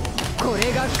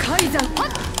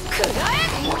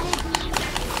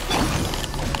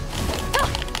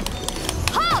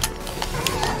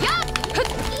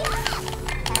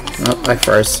 Oh, I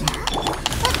froze.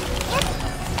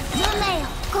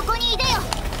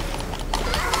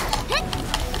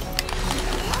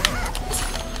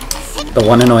 The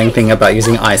one annoying thing about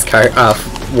using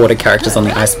water characters on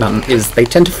the ice mountain is they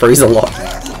tend to freeze a lot.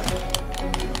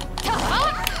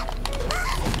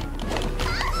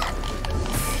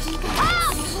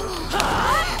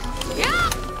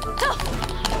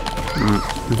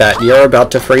 That you're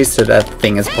about to freeze to death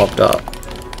thing has popped up.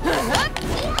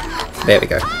 There we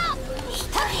go.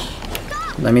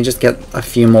 Let me just get a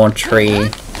few more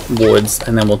tree woods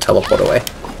and then we'll teleport away.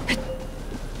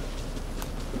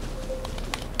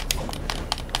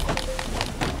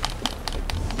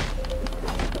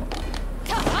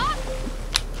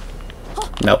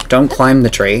 Nope, don't climb the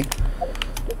tree.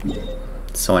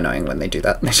 It's so annoying when they do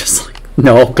that. They're just like,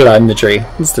 no, I'll climb the tree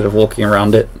instead of walking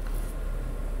around it.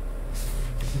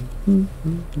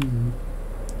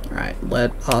 Alright,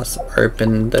 let us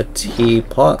open the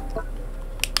teapot.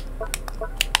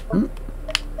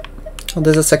 Oh,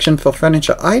 there's a section for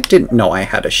furniture. I didn't know I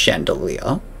had a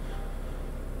chandelier.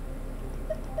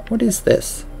 What is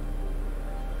this?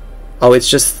 Oh, it's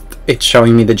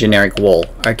showing me the generic wall.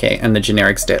 Okay, and the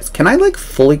generic stairs. Can I, like,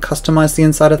 fully customize the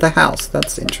inside of the house?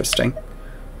 That's interesting.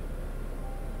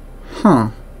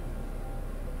 Huh.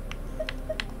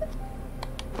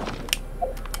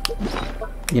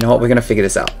 You know what? We're gonna figure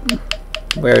this out.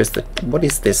 Where is what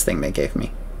is this thing they gave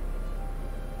me?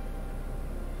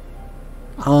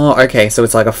 Oh, okay, so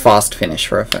it's like a fast finish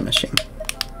for a furnishing.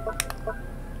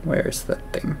 Where is that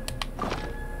thing?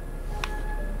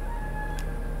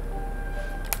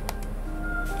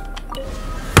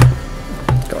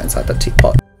 Go inside the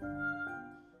teapot.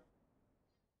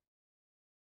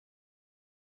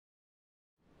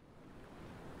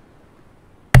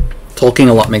 Talking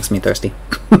a lot makes me thirsty.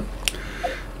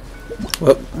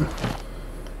 Whoop.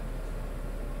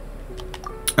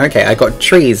 Okay, I got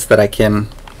trees that I can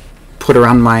put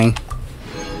around my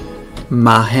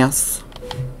house.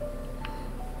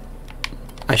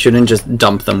 I shouldn't just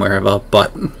dump them wherever,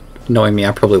 but knowing me,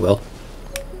 I probably will.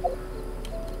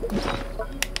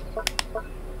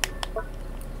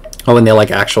 Oh, and they're like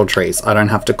actual trees. I don't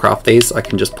have to craft these. I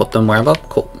can just put them wherever.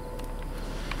 Cool.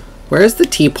 Where is the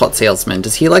teapot salesman?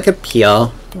 Does he like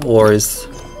appear, or is...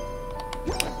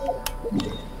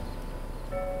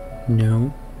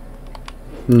 No.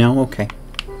 No? Okay.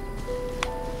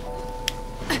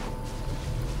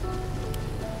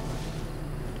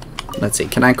 Let's see,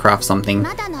 can I craft something?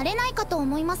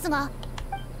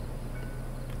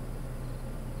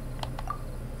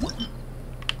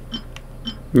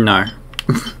 No.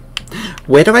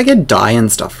 Where do I get dye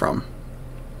and stuff from?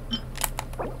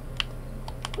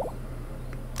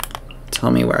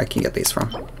 Tell me where I can get these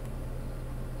from.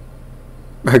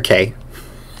 Okay.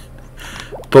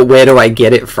 But where do I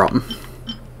get it from?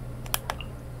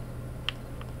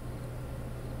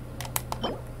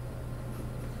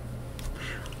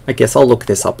 I guess I'll look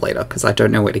this up later, because I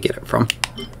don't know where to get it from.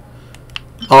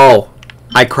 Oh,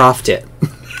 I craft it.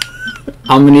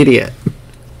 I'm an idiot.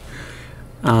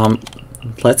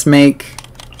 Let's make...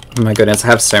 Oh my goodness, I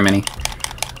have so many.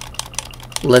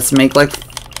 Let's make like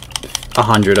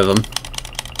 100 of them.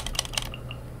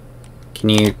 Can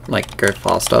you, like, go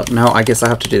faster? No, I guess I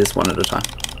have to do this one at a time.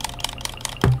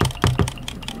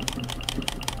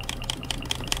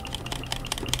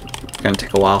 It's gonna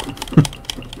take a while.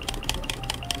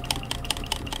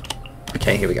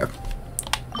 Okay, here we go.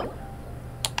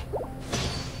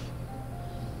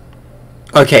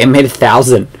 Okay, it made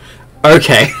 1,000.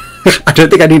 Okay. I don't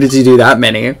think I needed to do that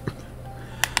many.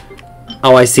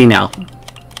 Oh, I see now.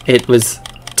 It was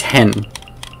 10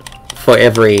 for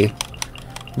every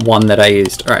one that I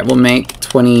used. Alright, we'll make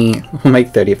 20... We'll make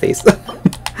 30 of these.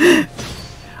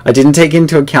 I didn't take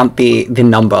into account the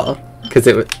number, because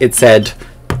it said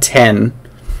 10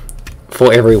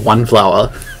 for every one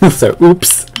flower. So,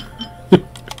 oops.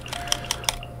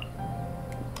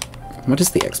 What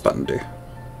does the X button do?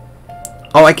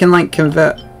 Oh, I can like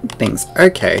convert things.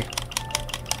 Okay.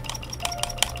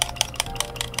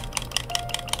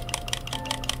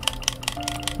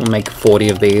 We'll make 40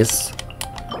 of these.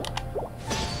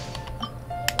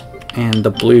 And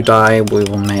the blue dye we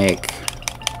will make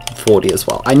 40 as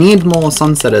well. I need more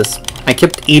sunsetters. I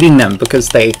kept eating them because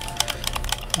they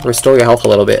restore your health a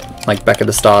little bit, like back at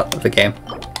the start of the game.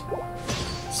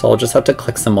 So I'll just have to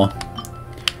click some more.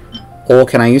 Or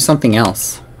can I use something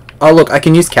else? Oh look, I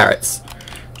can use carrots.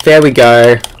 There we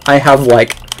go. I have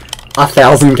like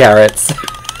 1,000 carrots.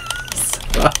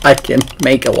 So I can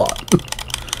make a lot.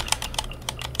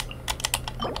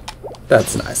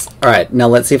 That's nice. Alright, now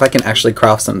let's see if I can actually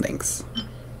craft some things.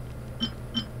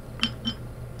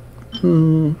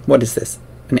 What is this?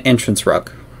 An entrance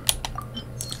rug.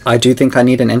 I do think I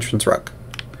need an entrance rug.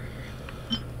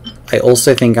 I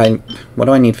also think what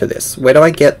do I need for this? Where do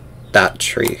I get that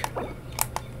tree?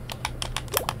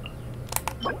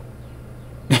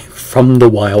 From the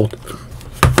wild.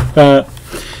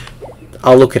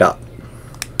 I'll look it up.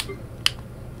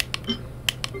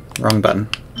 Wrong button.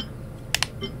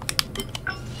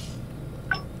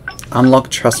 Unlock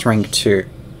trust rank 2.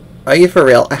 Are you for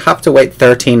real? I have to wait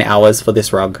 13 hours for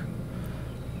this rug.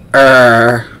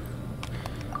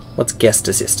 What's guest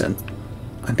assistant?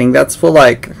 I think that's for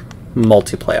like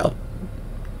multiplayer.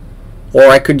 Or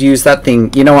I could use that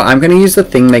thing. You know what? I'm going to use the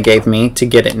thing they gave me to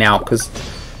get it now because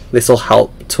this will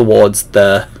help towards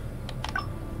the...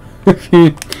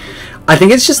 I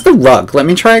think it's just the rug. Let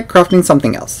me try crafting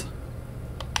something else.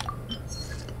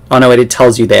 Oh no, it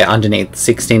tells you there underneath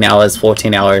 16 hours,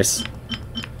 14 hours.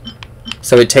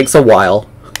 So it takes a while.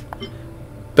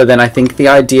 But then I think the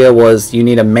idea was you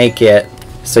need to make it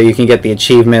so you can get the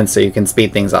achievements so you can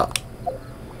speed things up.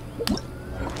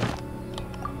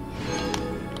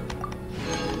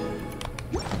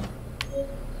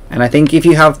 And I think if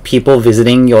you have people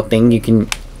visiting your thing, you can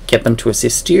get them to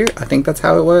assist you. I think that's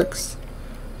how it works.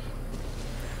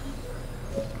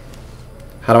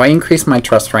 How do I increase my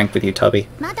trust rank with you, Tubby?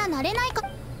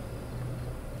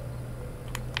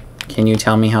 Can you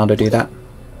tell me how to do that?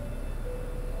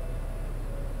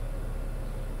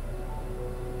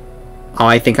 Oh,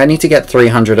 I think I need to get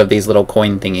 300 of these little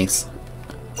coin thingies.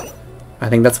 I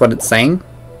think that's what it's saying.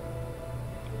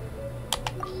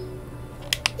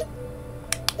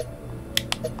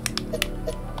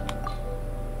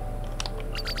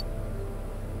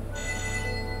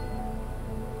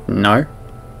 No,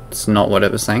 it's not what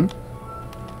it was saying.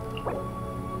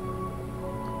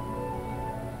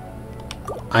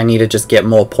 I need to just get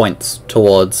more points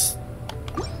towards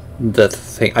the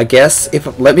thing. I guess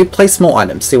if let me place more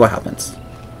items, see what happens.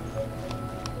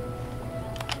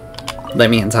 Let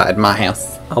me inside my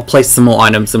house. I'll place some more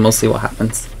items and we'll see what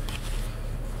happens.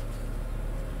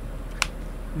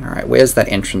 Alright, where's that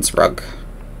entrance rug?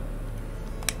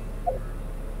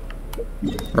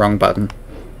 Wrong button.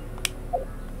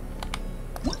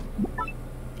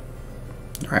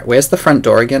 Alright, where's the front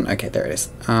door again? Okay, there it is.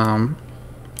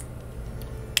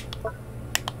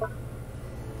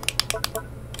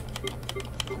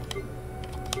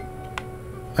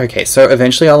 Okay, so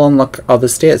eventually I'll unlock other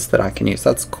stairs that I can use.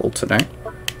 That's cool to know.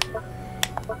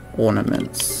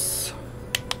 Ornaments.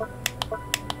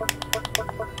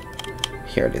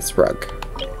 Here it is, rug.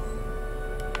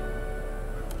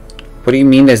 What do you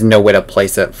mean there's nowhere to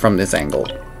place it from this angle?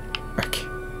 Okay.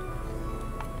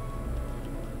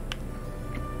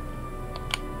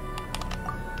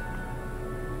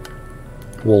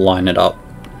 We'll line it up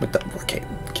with the... Okay,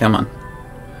 come on.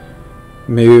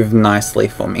 Move nicely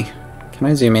for me. Can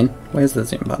I zoom in? Where's the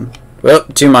zoom button? Well,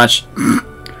 too much.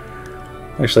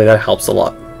 Actually, that helps a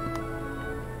lot.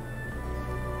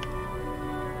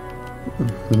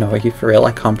 No, are you for real?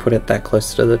 I can't put it that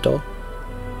close to the door.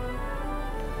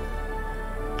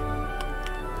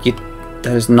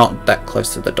 That is not that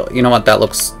close to the door. You know what? That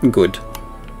looks good.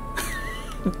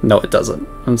 No, it doesn't.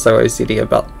 I'm so OCD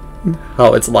about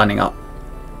how it's lining up.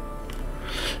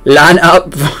 Line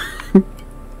up!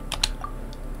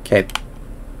 Okay.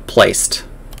 Placed.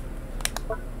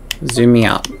 Zoom me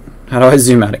out. How do I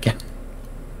zoom out again?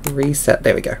 Reset.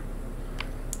 There we go.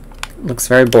 Looks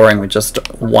very boring with just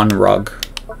one rug.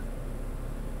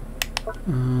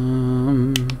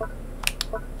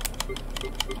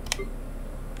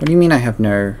 What do you mean I have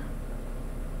no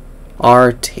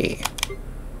RT?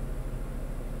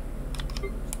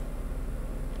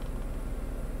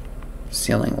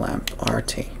 Ceiling lamp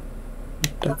RT.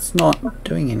 That's not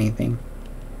doing anything.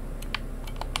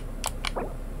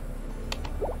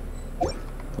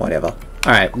 Whatever.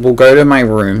 Alright, we'll go to my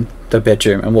room, the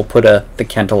bedroom, and we'll put the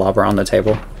candelabra on the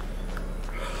table.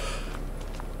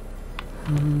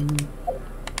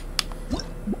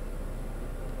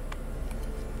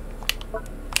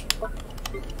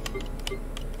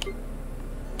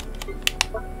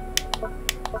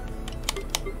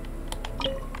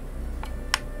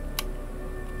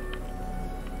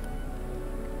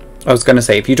 I was going to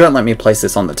say, if you don't let me place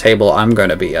this on the table, I'm going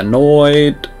to be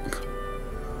annoyed.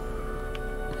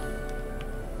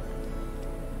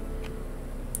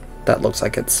 That looks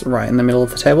like it's right in the middle of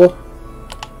the table.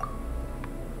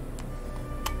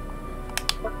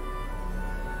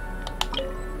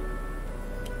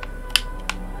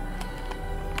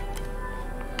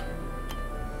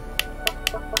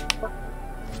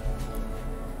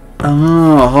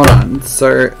 Oh, hold on.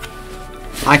 So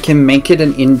I can make it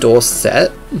an indoor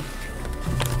set.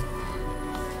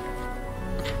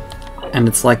 And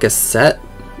it's like a set.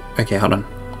 Okay, hold on.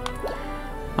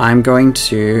 I'm going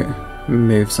to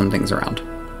move some things around.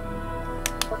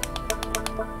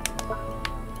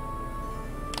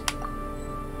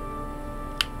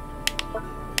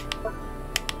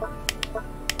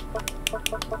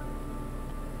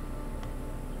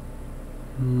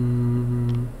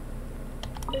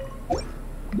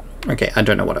 Okay, I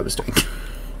don't know what I was doing.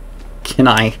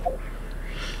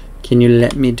 Can you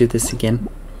let me do this again?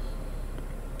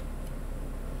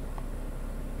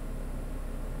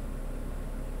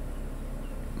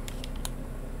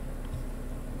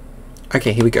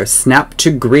 Okay, here we go. Snap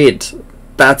to grid.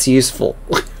 That's useful.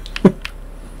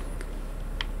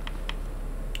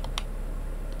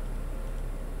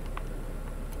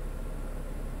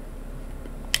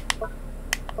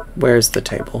 Where's the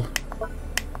table?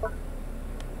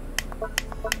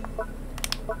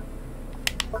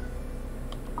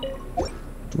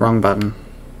 Wrong button.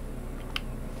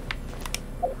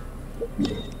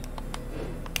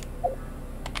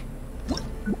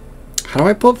 How do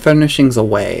I put furnishings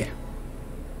away?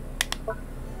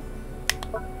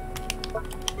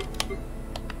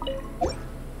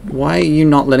 Why are you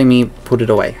not letting me put it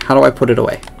away? How do I put it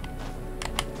away?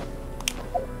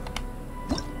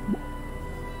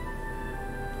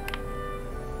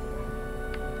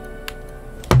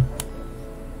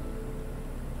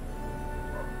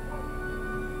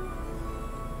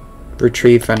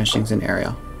 Retrieve furnishings in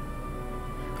area.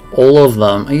 All of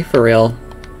them. Are you for real?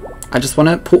 I just want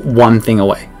to put one thing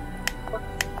away.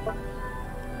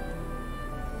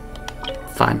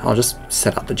 Fine, I'll just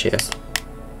set up the chairs.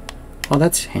 Oh,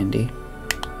 that's handy.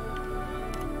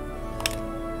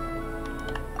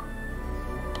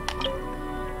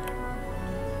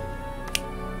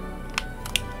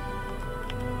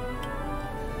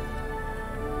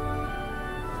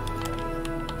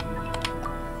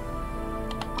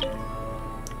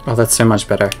 Oh, that's so much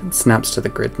better. It snaps to the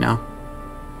grid now.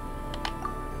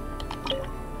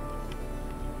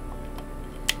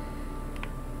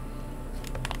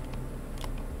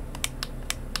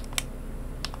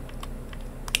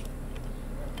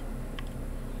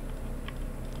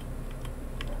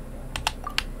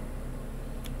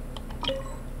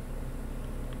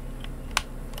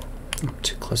 I'm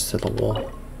too close to the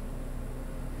wall.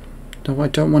 No, I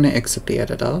don't want to exit the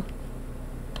editor.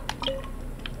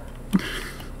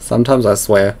 Sometimes I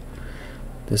swear,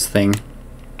 this thing.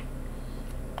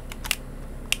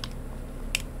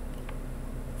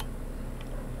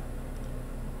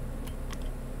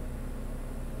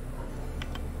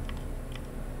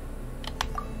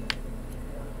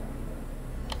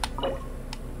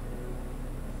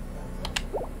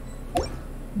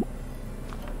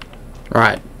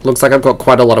 Right, looks like I've got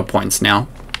quite a lot of points now.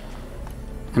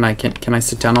 And I can I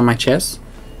sit down on my chairs?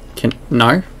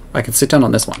 No? I can sit down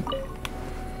on this one.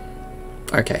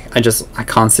 Okay, I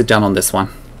can't sit down on this one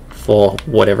for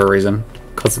whatever reason,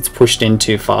 because it's pushed in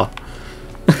too far.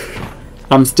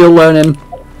 I'm still learning.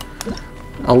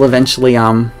 I'll eventually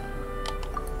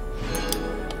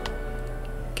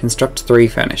construct 3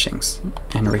 furnishings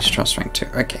and reach trust rank 2.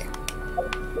 Okay.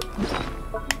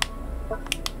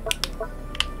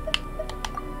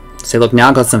 See, look, now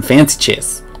I've got some fancy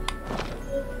chairs.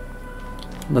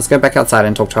 Let's go back outside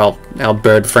and talk to our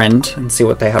bird friend and see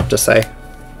what they have to say.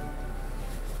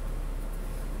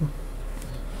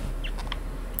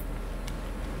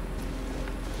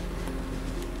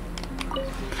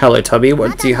 Hello, Tubby.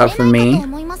 What do you have for me?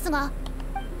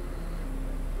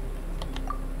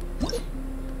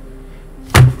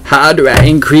 How do I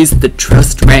increase the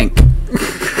trust rank?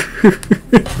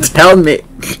 Tell me.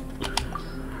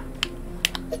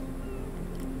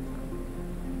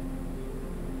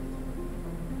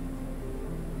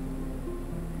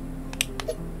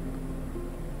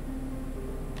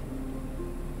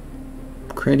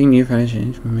 Creating new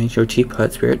furniture makes your cheap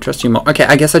hurt spirit trust you more. Okay,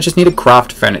 I guess I just need to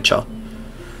craft furniture.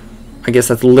 I guess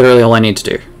that's literally all I need to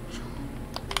do.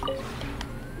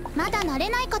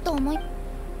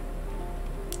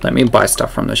 Let me buy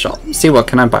stuff from the shop. See, what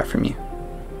can I buy from you?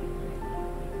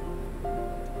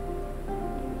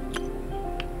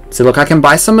 So look, I can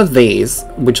buy some of these,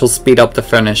 which will speed up the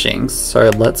furnishings. So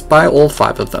let's buy all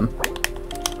 5 of them.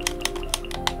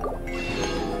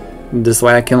 This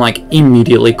way I can like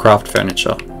immediately craft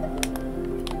furniture.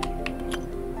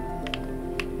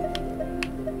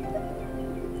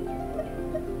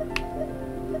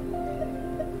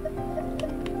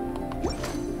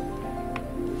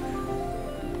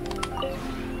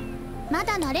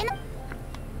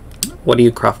 What are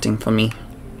you crafting for me?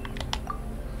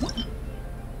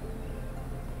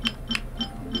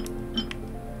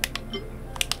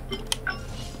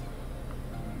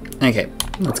 Okay,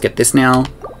 let's get this now.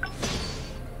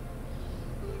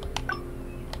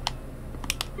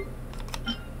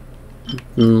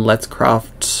 Let's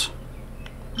craft...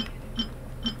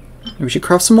 We should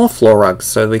craft some more floor rugs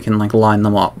so we can like line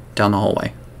them up down the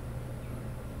hallway.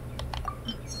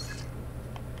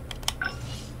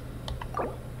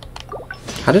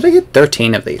 How did I get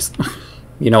 13 of these?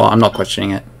 You know what, I'm not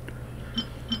questioning it.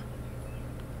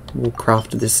 We'll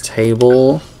craft this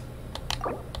table.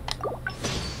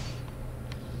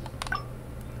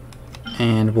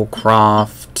 And we'll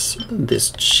craft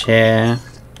this chair.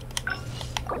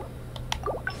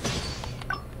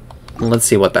 Let's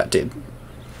see what that did.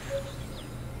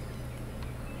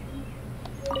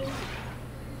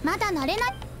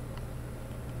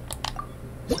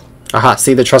 Aha,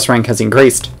 see, the trust rank has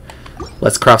increased.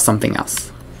 Let's craft something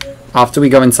else. After we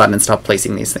go inside and start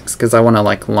placing these things, because I want to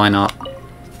like line up.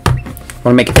 I want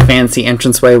to make a fancy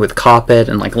entranceway with carpet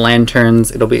and like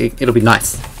lanterns. It'll be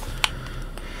nice.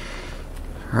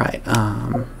 Right,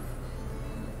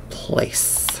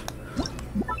 place.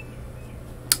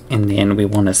 And then we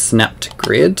want a snapped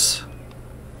grid.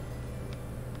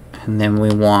 And then we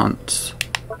want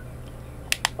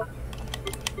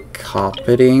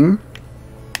carpeting.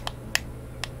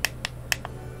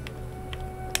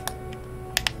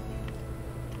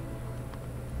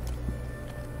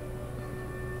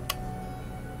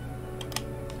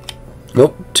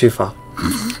 Oh, too far.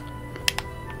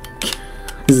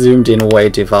 Zoomed in way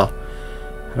too far.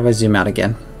 How do I zoom out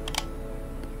again?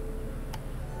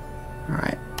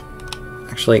 Alright.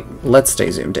 Actually, let's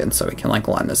stay zoomed in so we can like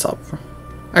line this up.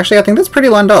 Actually, I think that's pretty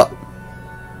lined up.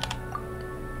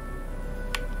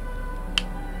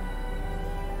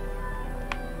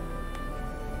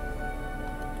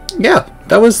 Yeah,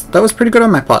 that was pretty good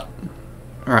on my part.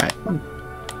 Alright.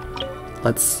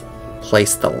 Let's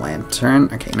place the lantern.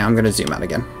 Okay, now I'm gonna zoom out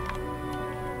again.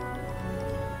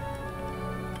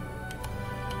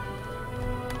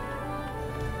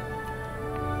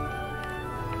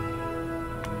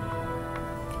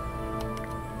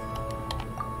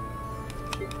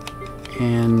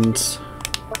 And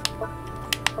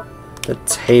the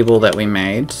table that we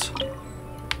made.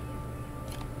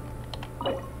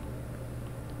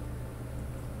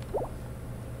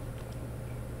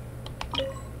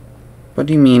 What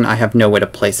do you mean I have nowhere to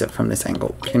place it from this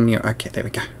angle? Can you... Okay, there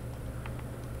we go.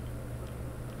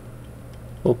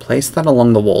 We'll place that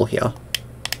along the wall here.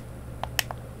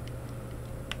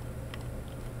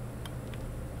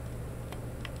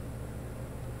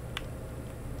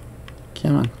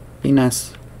 Come on, be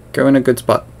nice. Go in a good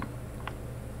spot.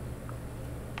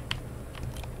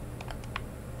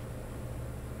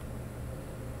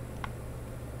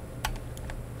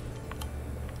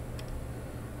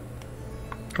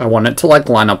 I want it to like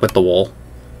line up with the wall.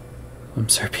 I'm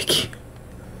so picky.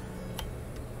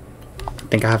 I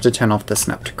think I have to turn off the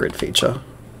snapped grid feature.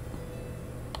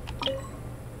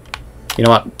 You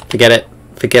know what? Forget it.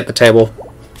 Forget the table.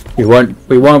 We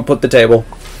won't put the table.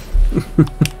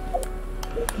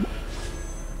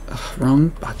 Ugh, wrong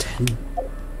button.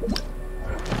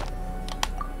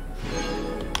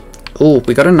 Oh,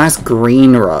 we got a nice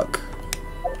green rug.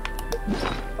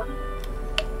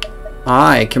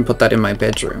 I can put that in my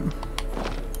bedroom.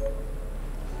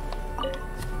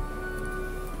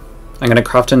 I'm going to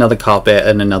craft another carpet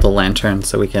and another lantern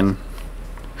so we can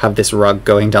have this rug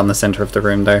going down the center of the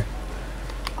room though.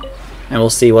 And we'll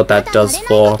see what that does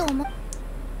for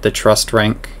the trust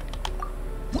rank.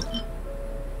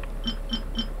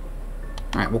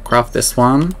 Alright, we'll craft this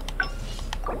one.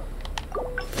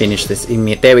 Finish this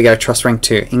immediately. There we go, trust rank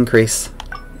 2, increase.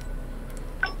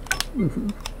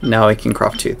 Now we can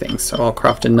craft 2 things. So I'll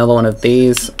craft another one of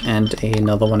these and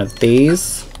another one of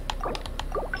these.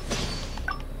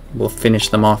 We'll finish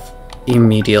them off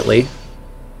immediately.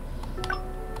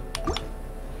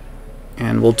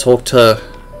 And we'll talk to...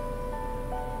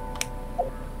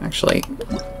 Actually,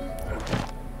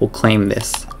 we'll claim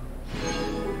this.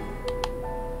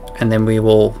 And then we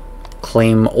will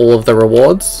claim all of the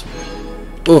rewards.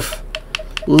 Oof.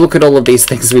 Look at all of these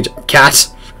things we... Cat!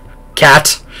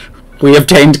 Cat! We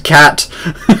obtained cat!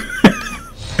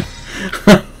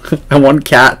 I want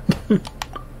cat.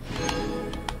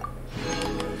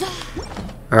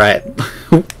 Alright.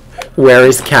 Where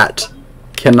is cat?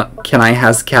 Can I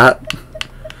has cat?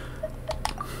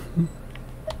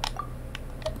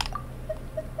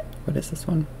 What is this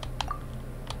one?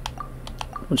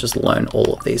 We'll just learn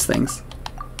all of these things.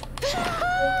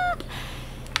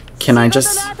 Can I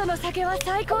just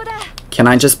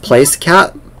place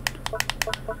cat?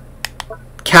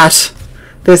 Cat!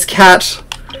 There's cat!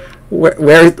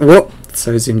 Where whoop!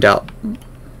 So zoomed out.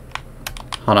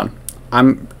 Hold on.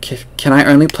 Can I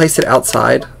only place it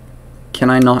outside? Can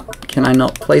I not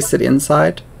place it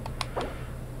inside?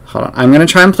 Hold on. I'm gonna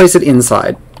try and place it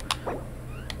inside.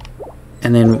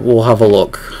 And then we'll have a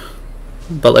look.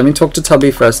 But let me talk to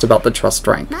Tubby first about the trust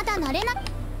rank.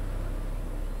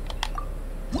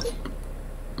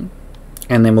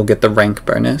 And then we'll get the rank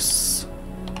bonus.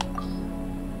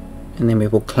 And then we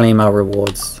will claim our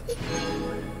rewards.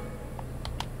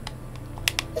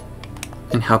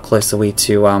 And how close are we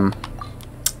to,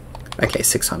 okay,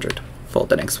 600 for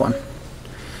the next one.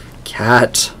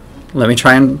 Cat. Let me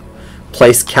try and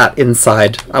place cat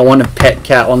inside. I want a pet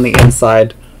cat on the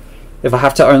inside. If I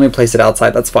have to only place it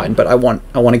outside, that's fine, but I want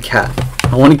a cat.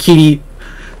 I want a kitty.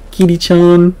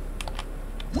 Kitty-chan.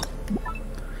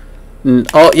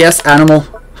 Oh, yes, animal.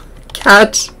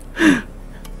 Cat.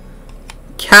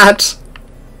 Cat.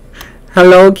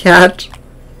 Hello, cat.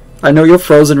 I know you're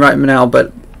frozen right now,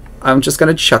 but I'm just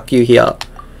gonna chuck you here.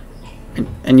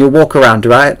 And you'll walk around,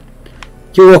 right?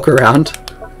 You walk around.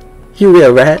 You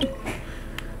will, right?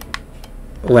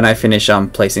 When I finish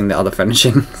placing the other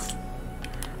furnishings.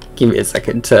 Give me a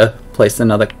second to place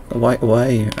another. Why?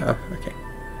 Oh, okay.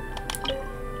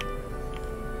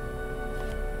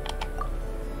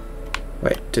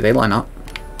 Wait, do they line up?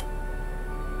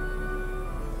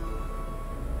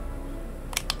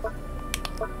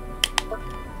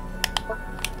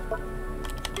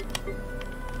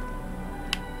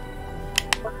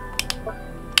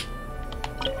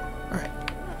 Alright.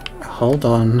 Hold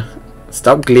on.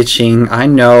 Stop glitching. I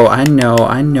know.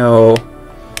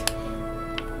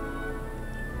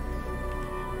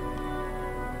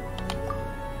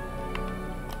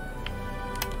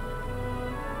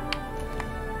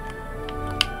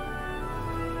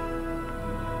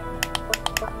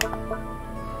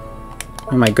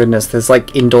 Oh my goodness, there's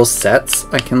like indoor sets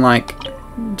I can like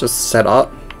just set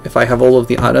up if I have all of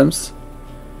the items.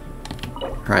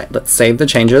 Alright, let's save the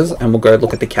changes and we'll go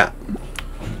look at the cat.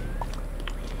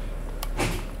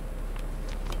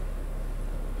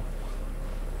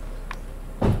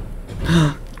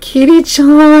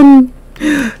 Kitty-chan!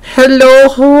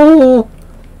 Hello!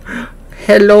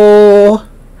 Hello!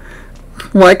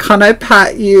 Why can't I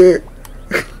pat you?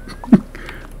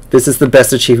 This is the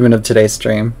best achievement of today's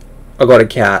stream. I got a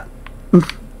cat.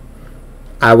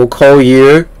 I will call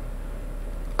you.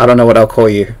 I don't know what I'll call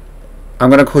you.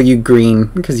 I'm gonna call you Green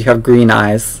because you have green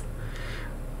eyes.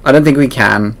 I don't think we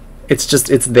can. It's just,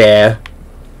 it's there.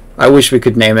 I wish we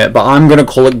could name it, but I'm gonna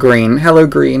call it Green. Hello,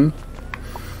 Green.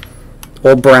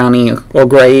 Or Brownie. Or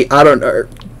Gray. I don't know.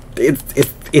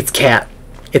 It's cat.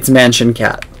 It's mansion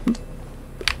cat.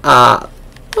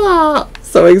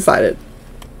 So excited.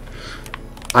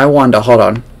 I wonder, hold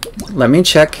on. Let me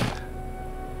check.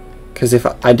 Because if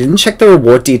I didn't check the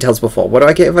reward details before, what do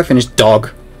I get if I finish dog?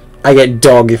 I get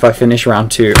dog if I finish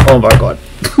round 2. Oh my god.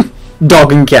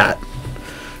 Dog and cat.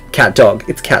 Cat dog.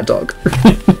 It's cat dog.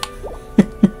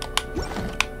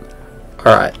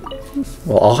 Alright.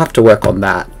 Well, I'll have to work on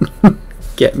that.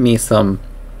 Get me some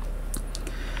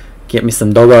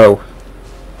doggo.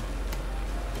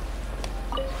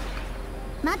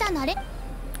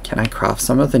 Can I craft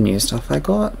some of the new stuff I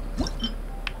got?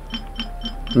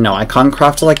 No, I can't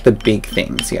craft like the big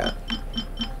things yet.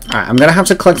 Alright, I'm gonna have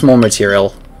to collect more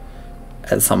material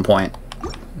at some point.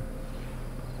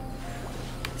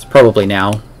 It's probably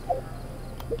now.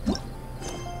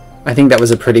 I think that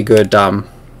was a pretty good run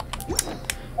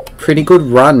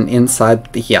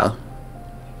inside here.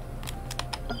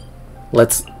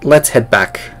 Let's head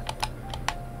back.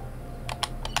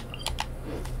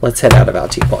 Let's head out of our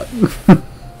teapot.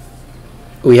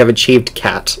 We have achieved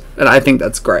cat, and I think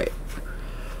that's great.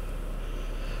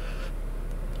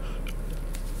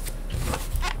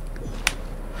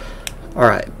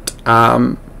 Alright,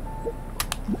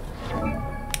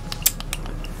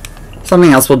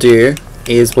 something else we'll do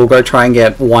is we'll go try and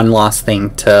get one last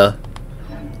thing to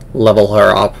level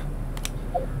her up.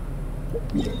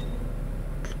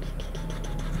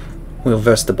 We'll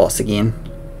verse the boss again.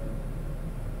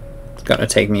 It's gonna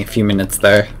take me a few minutes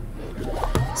though,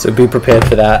 so be prepared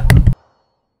for that.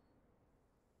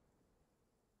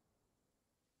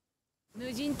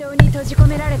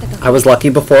 I was lucky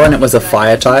before and it was a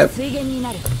fire type,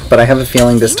 but I have a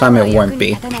feeling this time it won't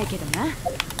be.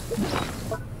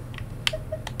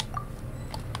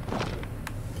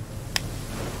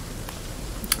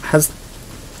 Has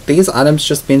these items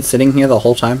just been sitting here the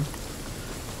whole time?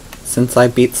 Since I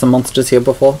beat some monsters here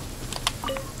before?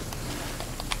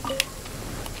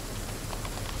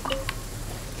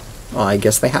 Oh, I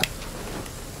guess they have.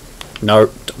 No,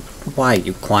 why are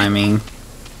you climbing?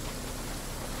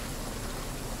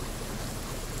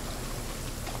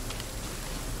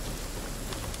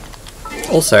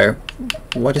 Also,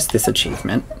 what is this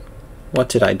achievement? What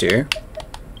did I do?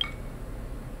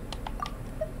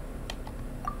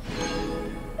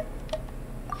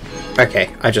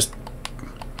 Okay, I just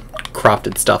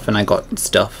crafted stuff and I got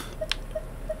stuff.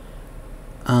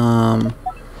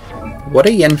 What are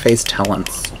Yenfei's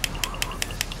talents?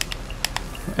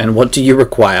 And what do you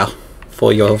require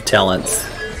for your talents?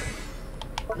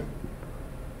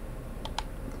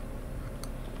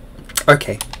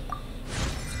 Okay.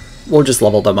 We'll just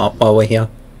level them up while we're here.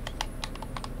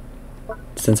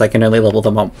 Since I can only level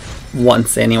them up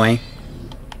once anyway.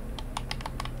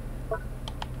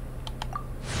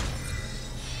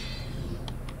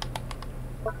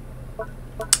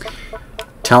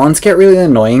 Talents get really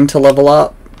annoying to level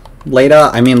up later.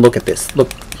 I mean, look at this.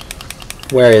 Look.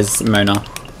 Where is Mona?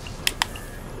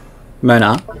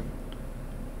 Mona?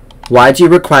 Why do you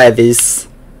require this?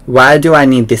 Why do I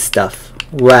need this stuff?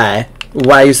 Why?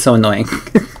 Why are you so annoying?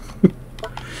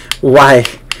 Why?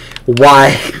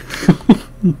 Why?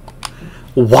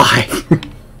 Why?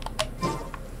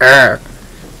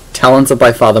 Talents are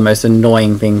by far the most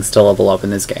annoying things to level up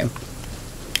in this game.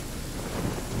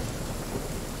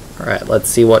 Alright, let's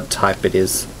see what type it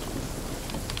is.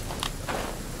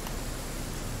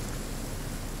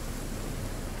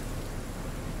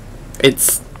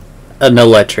 It's an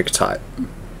electric type.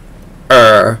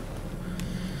 Well,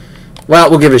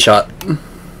 we'll give it a shot.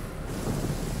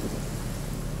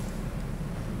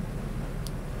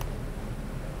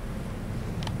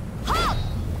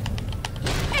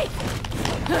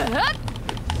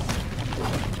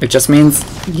 It just means,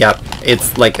 yep,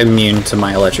 it's like immune to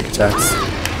my electric attacks.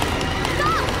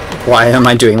 Why am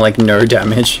I doing like no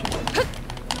damage?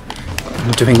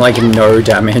 I'm doing like no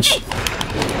damage.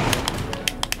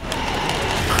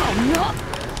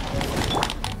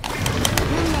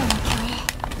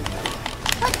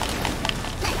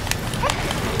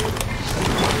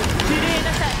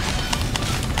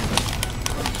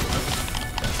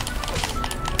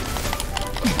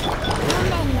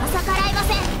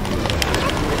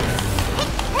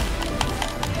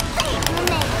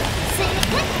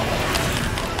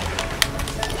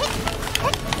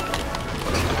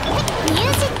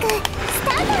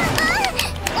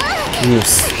 You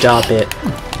stop it.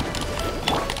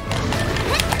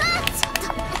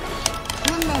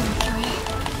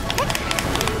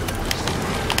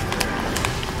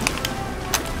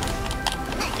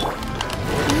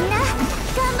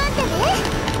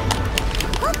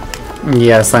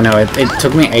 Yes, I know. It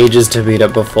took me ages to beat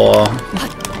it before.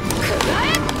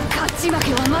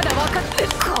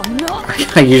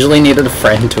 I usually needed a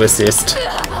friend to assist.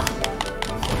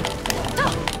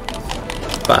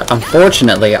 But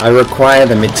unfortunately, I require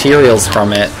the materials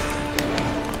from it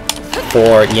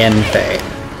for Yenfei.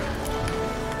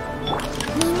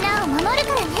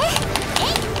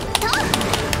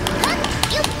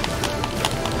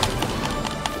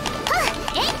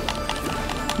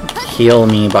 Heal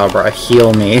me, Barbara,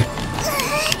 heal me.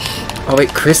 Oh,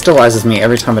 it crystallizes me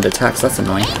every time it attacks, that's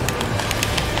annoying.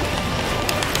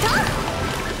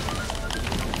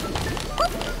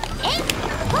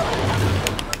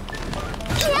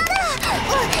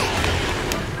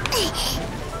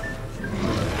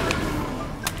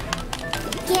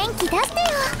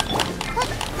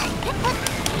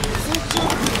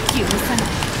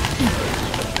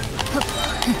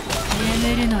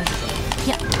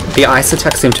 The ice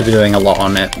attacks seem to be doing a lot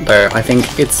on it, though. I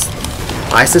think it's...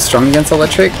 ice is strong against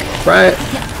electric, right?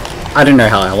 I don't know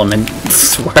how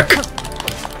elements work.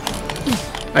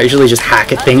 I usually just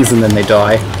hack at things and then they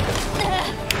die.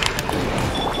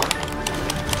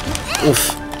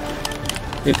 Oof.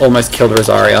 It almost killed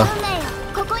Rosaria.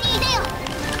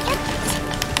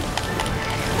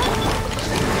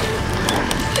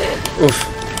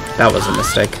 Oof. That was a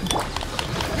mistake.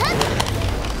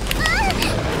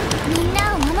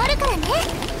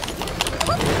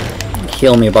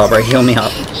 Heal me, Barbara. Heal me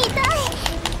up.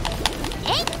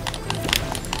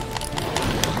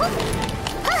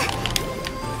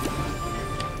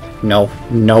 No.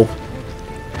 No.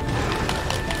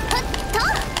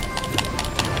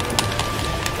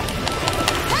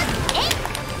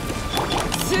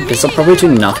 This will probably do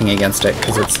nothing against it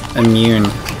because it's immune.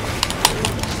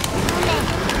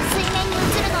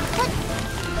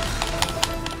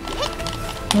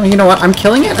 Well, you know what? I'm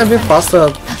killing it a bit faster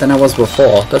than I was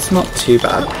before. That's not too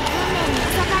bad.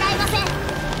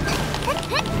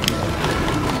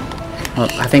 Well,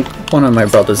 I think one of my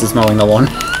brothers is mowing the lawn.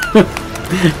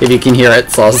 If you can hear it,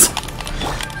 soz.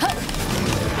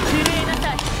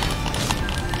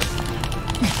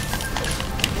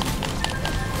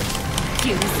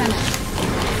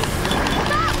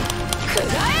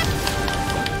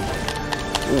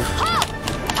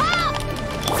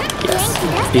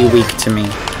 Yes, be weak to me.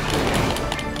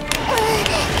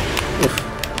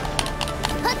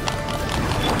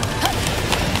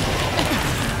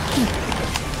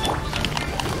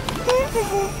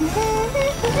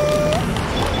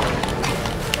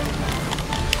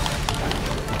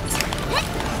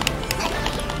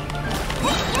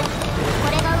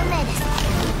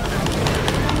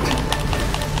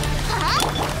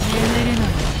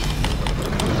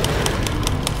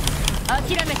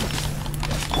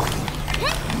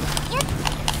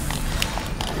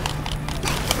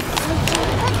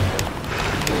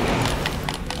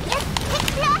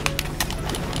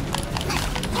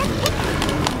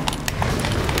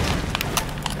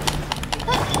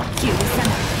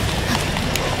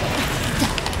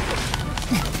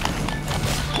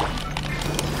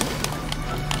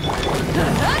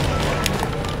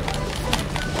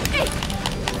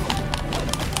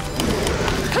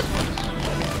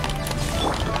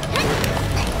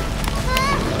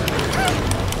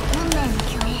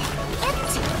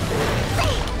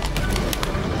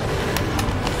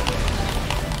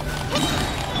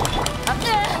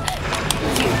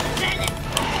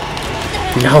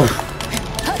 No.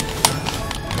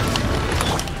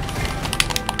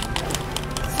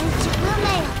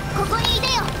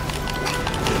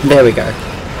 There we go.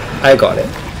 I got it.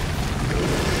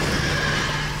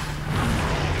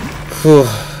 Whew.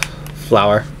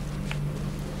 Flower.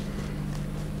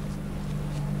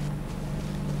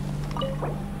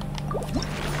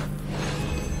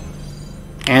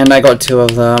 And I got 2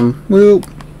 of them. Woo!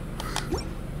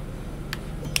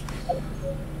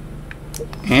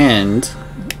 And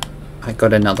I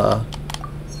got another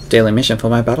daily mission for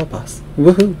my battle pass.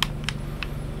 Woohoo!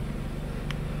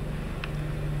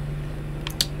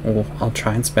 Oh, I'll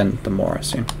try and spend the Mora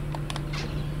soon.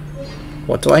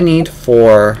 What do I need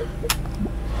for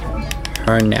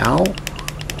her now?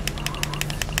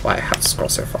 Why I have to scroll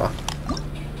so far.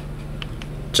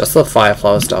 Just the fire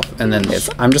flower stuff, and then this.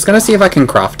 I'm just gonna see if I can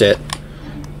craft it.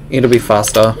 It'll be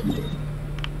faster.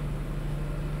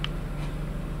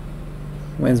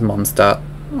 Where's Mondstadt?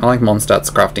 I like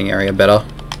Mondstadt's crafting area better.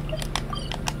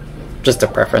 Just a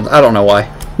preference. I don't know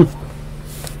why.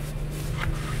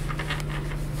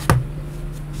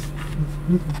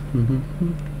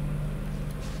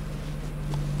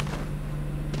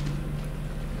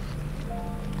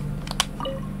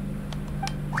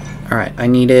 Alright, I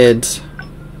needed...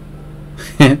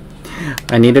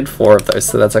 I needed 4 of those,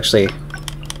 so that's actually...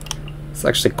 It's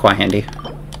actually quite handy.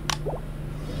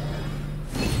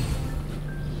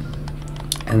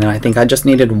 And then I think I just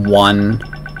needed 1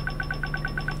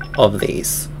 of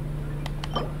these.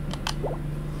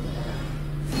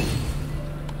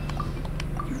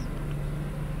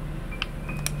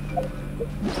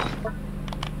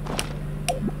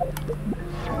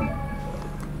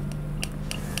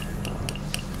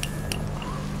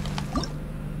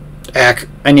 Eck,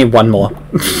 I need 1 more.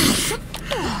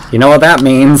 You know what that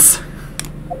means?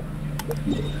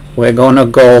 We're gonna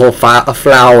go a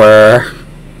flower.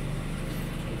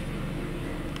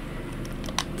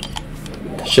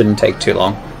 Shouldn't take too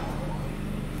long.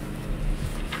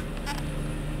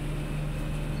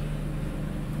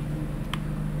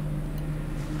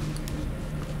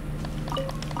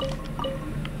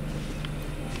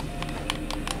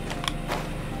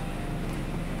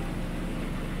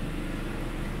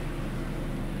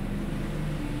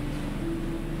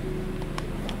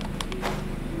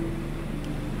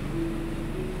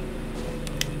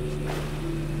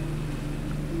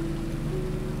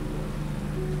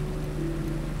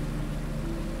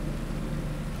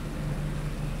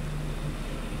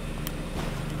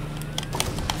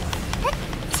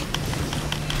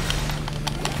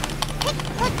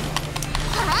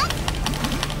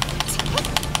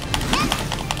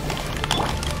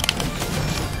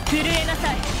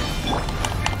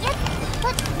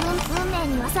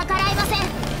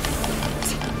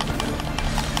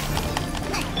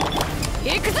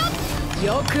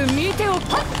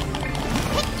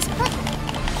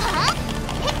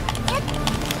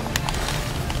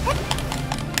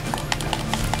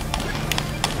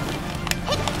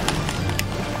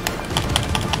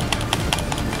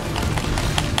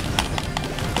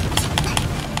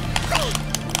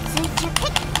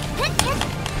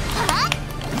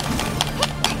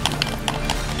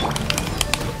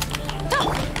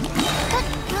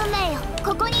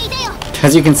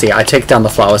 As you can see, I take down the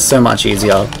flowers so much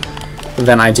easier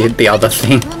than I did the other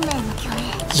thing.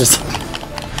 It's just...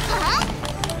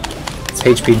 It's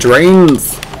HP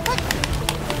drains!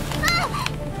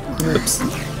 Oops.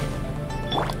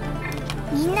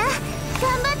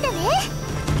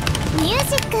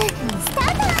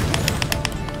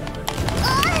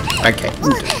 Okay,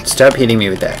 stop hitting me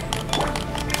with that.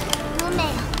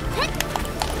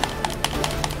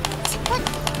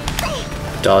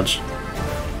 Dodge.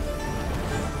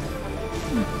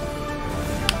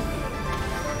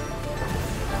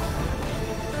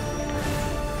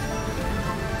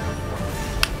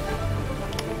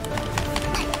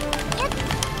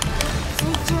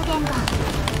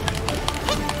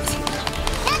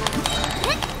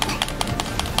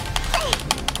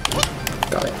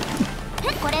 Got it.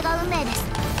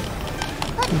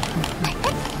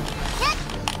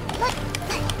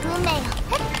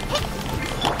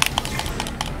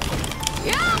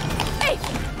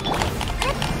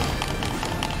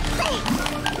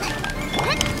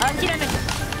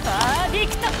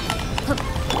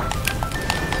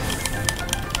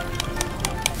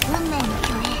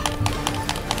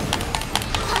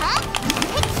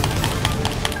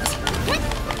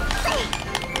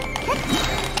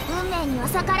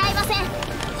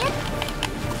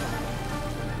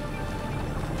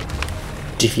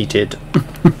 Defeated.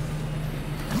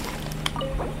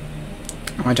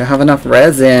 I don't have enough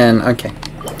resin. Okay.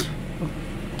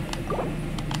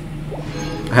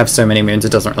 I have so many moons,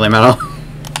 it doesn't really matter.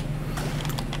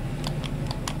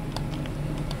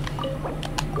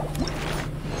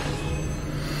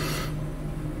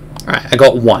 Alright, I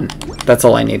got one. That's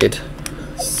all I needed.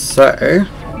 So...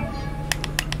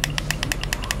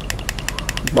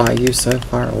 Why are you so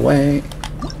far away?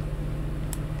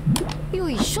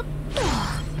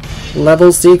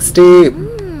 Level 60!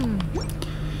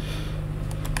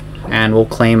 And we'll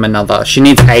claim another. She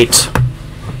needs 8.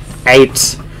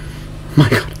 8! Oh my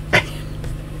god, 8.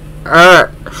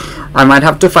 I might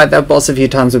have to fight that boss a few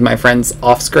times with my friends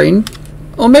off screen.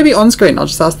 Or maybe on screen. I'll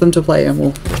just ask them to play and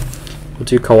we'll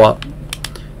do co-op.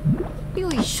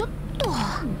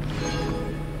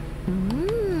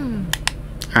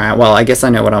 Alright, well, I guess I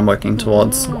know what I'm working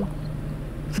towards.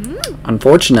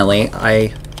 Unfortunately,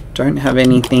 I don't have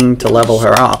anything to level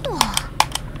her up.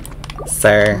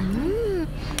 So...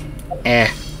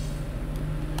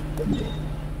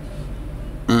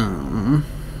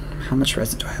 How much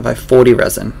resin do I have? I have 40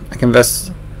 resin. I can verse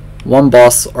one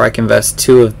boss, or I can verse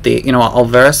 2 of the... You know what, I'll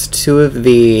verse 2 of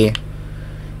the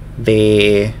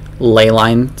ley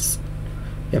lines.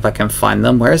 If I can find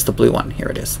them. Where is the blue one? Here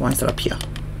it is. Why is it up here?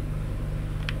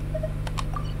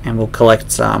 And we'll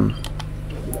collect some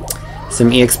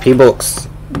EXP books.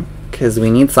 Because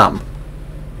we need some.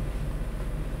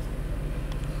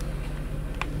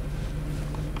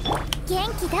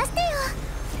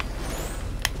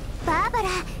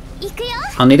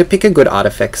 I'll need to pick a good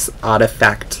artifact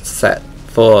set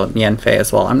for Yanfei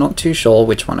as well. I'm not too sure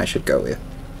which one I should go with.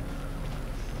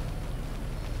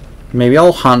 Maybe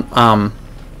I'll hunt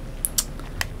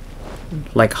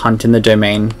like hunt in the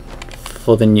domain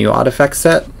for the new artifact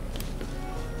set.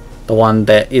 The one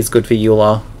that is good for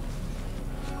Eula.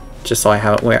 Just so I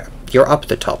have it where you're up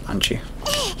the top, aren't you?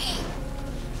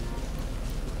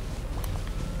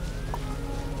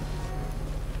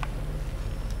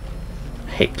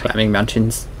 I hate climbing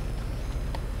mountains.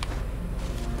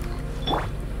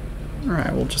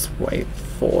 Alright, we'll just wait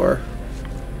for...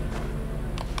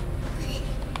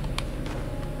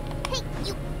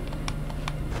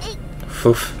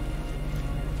 Oof.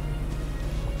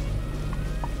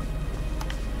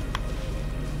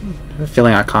 I have a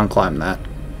feeling I can't climb that.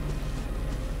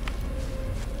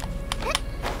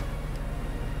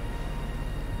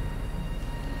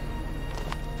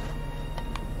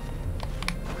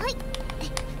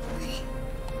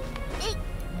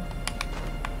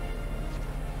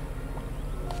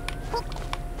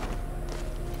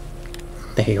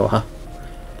 There you are.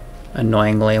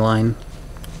 Annoying ley line.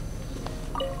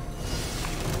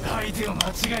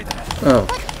 Oh.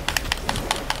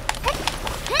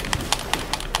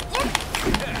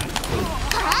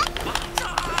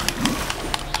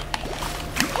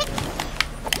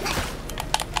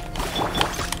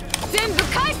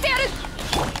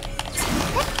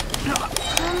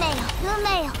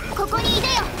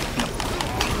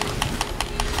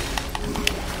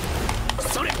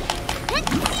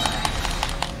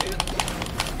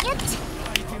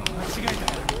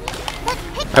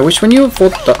 I wish when you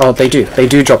fought the... Oh, they do. They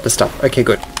do drop the stuff. Okay,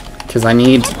 good. Because I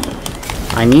need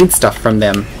stuff from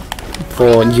them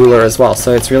for Eula as well.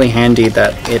 So it's really handy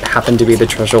that it happened to be the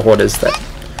treasure hoarders that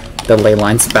the ley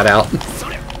line spat out.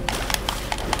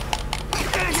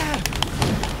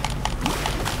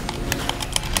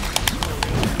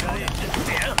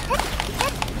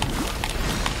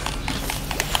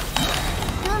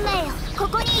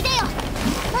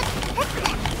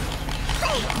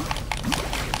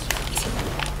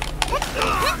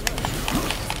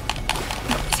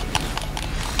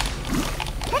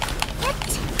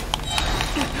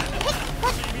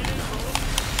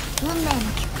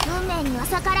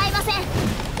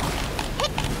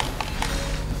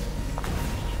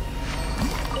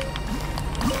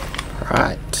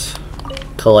 Right.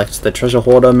 Collect the treasure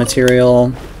hoarder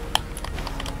material.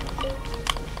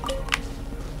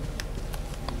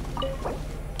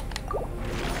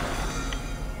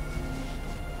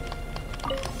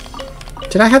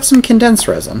 Did I have some condensed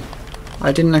resin?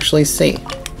 I didn't actually see.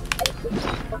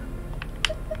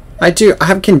 I do. I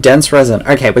have condensed resin.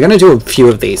 Okay, we're gonna do a few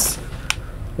of these.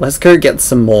 Let's go get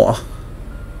some more.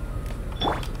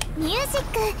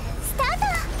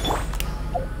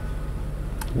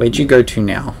 Where'd you go to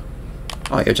now?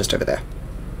 Oh, you're just over there.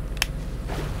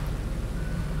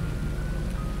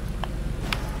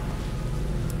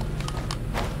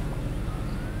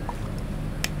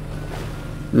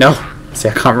 No! See,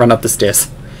 I can't run up the stairs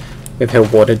with her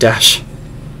water dash.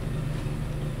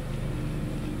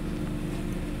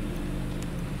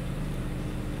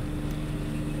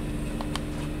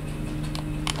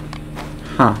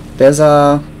 Huh. There's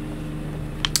a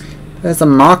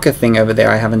marker thing over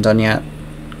there I haven't done yet.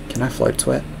 Can I float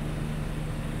to it?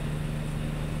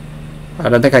 I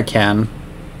don't think I can.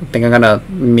 I think I'm gonna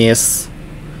miss.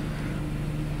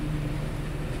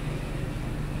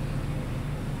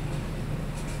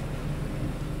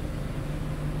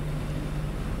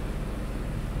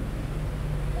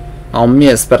 I'll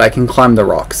miss, but I can climb the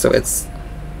rock, so it's...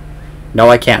 No,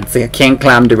 I can't. See, I can't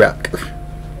climb the rock.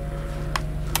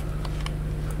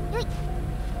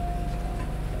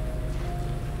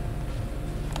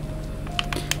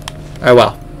 Oh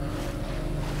well.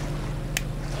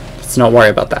 Let's not worry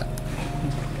about that.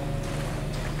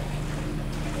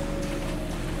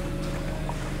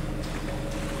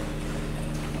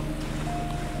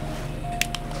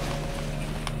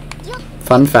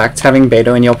 Fun fact, having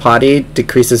Beto in your party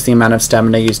decreases the amount of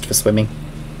stamina used for swimming.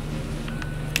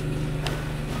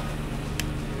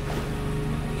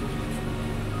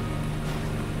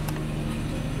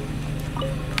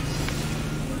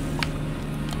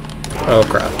 Oh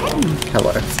crap.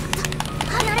 Hello.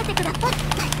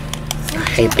 I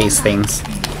hate these things.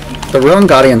 The Ruin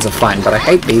Guardians are fine, but I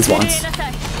hate these ones.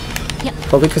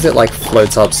 Probably because it like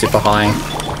floats up super high.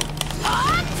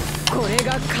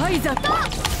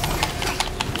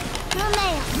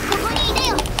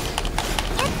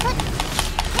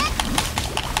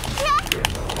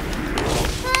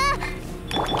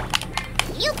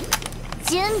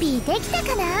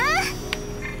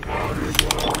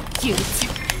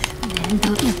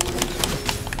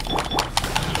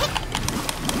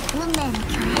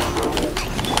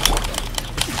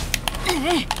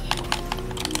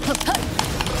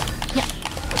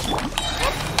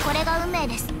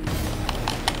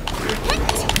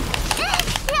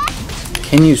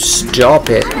 Can you stop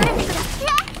it?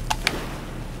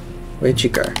 Where'd you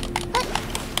go?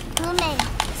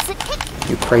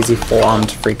 You crazy four-armed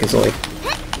freakazoid.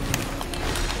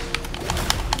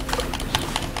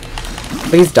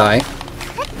 Please die.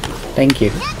 Thank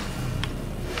you.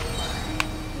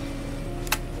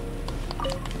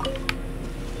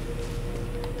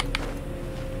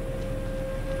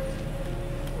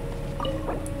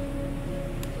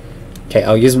 Okay,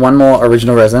 I'll use one more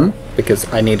original resin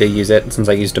because I need to use it since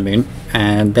I used a moon,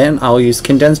 and then I'll use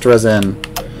condensed resin.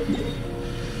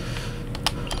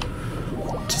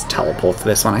 Just teleport for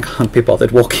this one. I can't be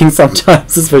bothered walking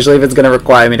sometimes, especially if it's going to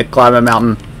require me to climb a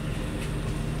mountain.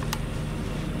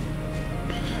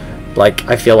 Like,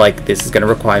 I feel like this is going to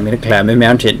require me to climb a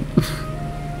mountain.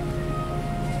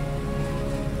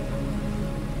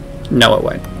 No, it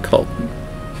won't. Cool.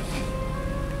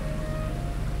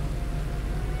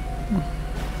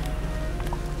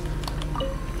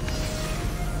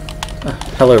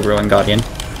 Hello, Ruin Guardian.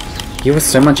 You were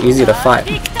so much easier to fight.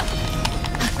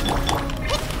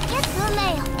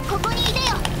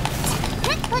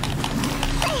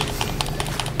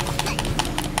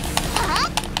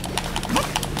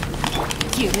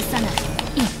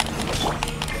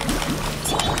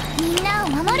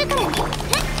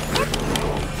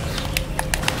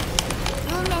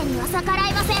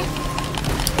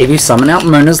 If you summon out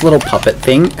Mona's little puppet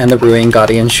thing and the Ruin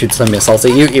Guardian shoots some missiles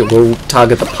at you, it will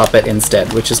target the puppet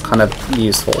instead, which is kind of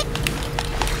useful.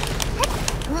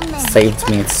 Saved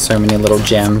me so many little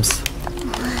gems.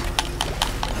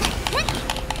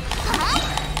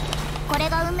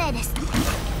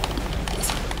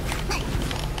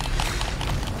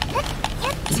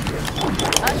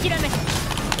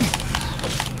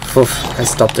 Oof, I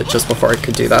stopped it just before I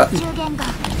could do that.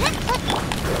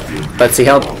 But see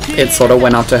how it sort of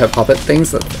went after her puppet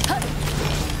things?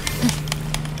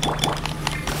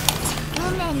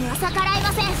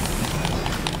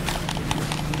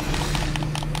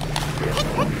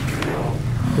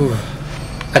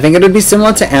 I think it would be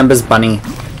similar to Amber's bunny,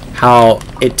 how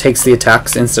it takes the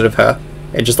attacks instead of her.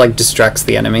 It just like distracts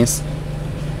the enemies.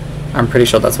 I'm pretty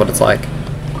sure that's what it's like.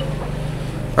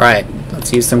 Alright,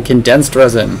 let's use some condensed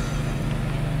resin.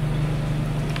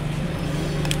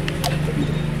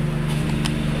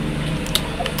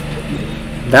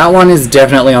 That one is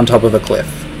definitely on top of a cliff.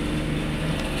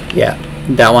 Yeah,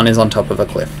 that one is on top of a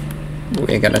cliff.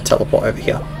 We're gonna teleport over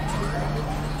here.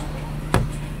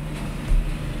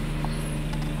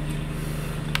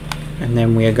 And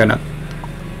then we're gonna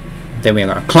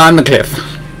climb the cliff.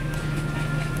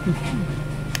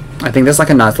 I think there's like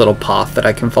a nice little path that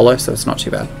I can follow, so it's not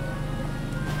too bad.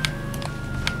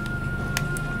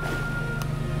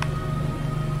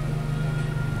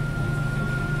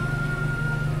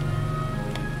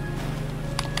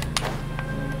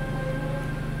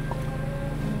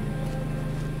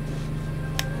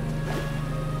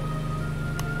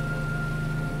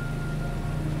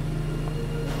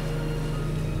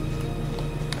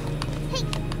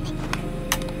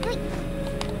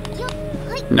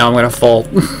 No, I'm gonna fall.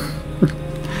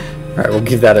 Alright, we'll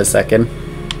give that a second.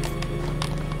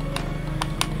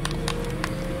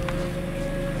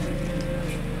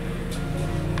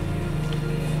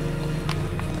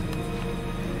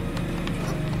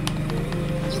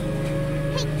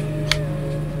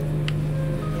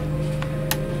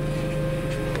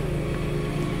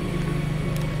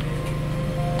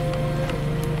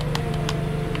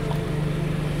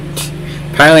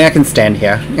 Apparently I can stand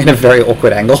here in a very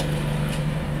awkward angle.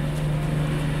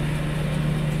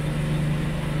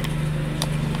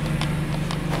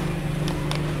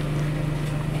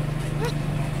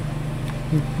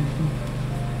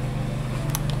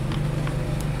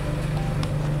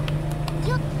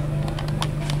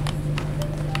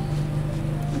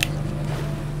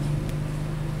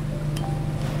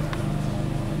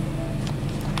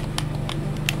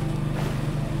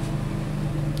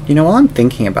 You know, while I'm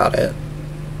thinking about it,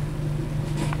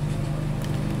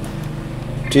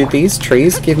 do these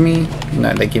trees give me...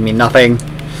 No, they give me nothing.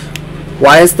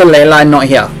 Why is the ley line not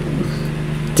here?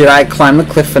 Did I climb the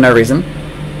cliff for no reason?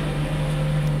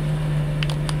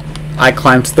 I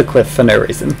climbed the cliff for no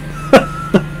reason.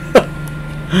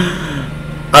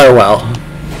 Oh well.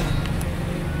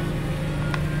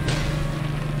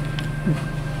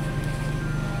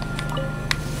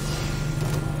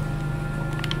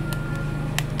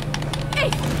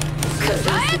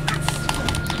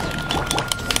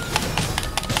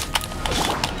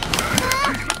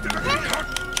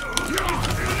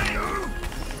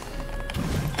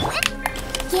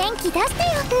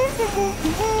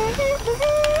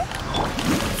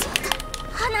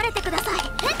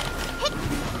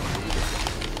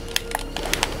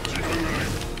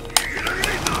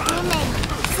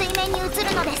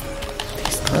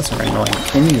 These guys are annoying.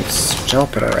 Can you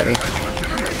stop it already?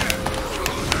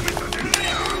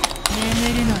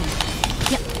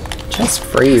 Just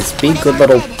freeze. Be good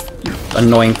little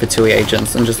annoying Fatui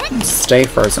agents and just stay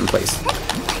frozen, please.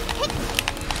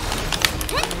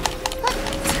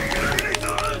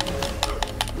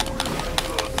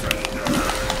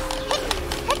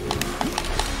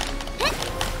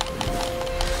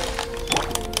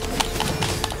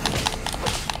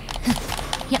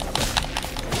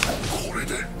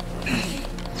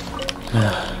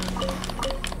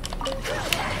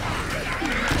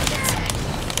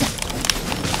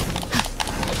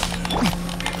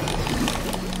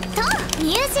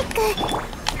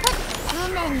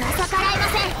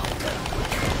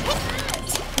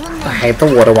 I hate the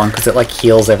water one because it like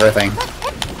heals everything.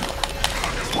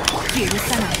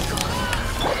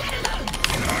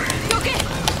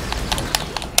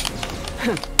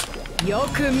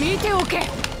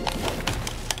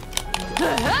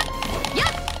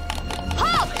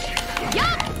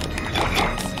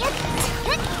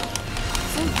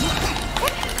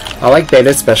 I like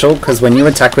Beta's special because when you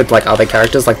attack with like other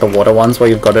characters, like the water ones where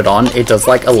you've got it on, it does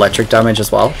like electric damage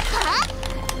as well.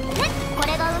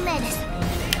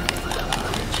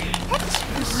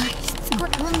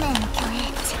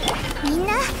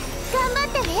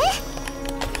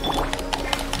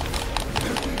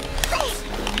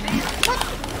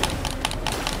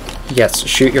 Yes,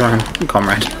 shoot your own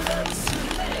comrade.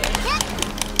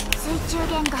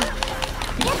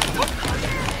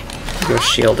 Your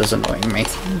shield is annoying me.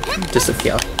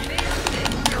 Disappear.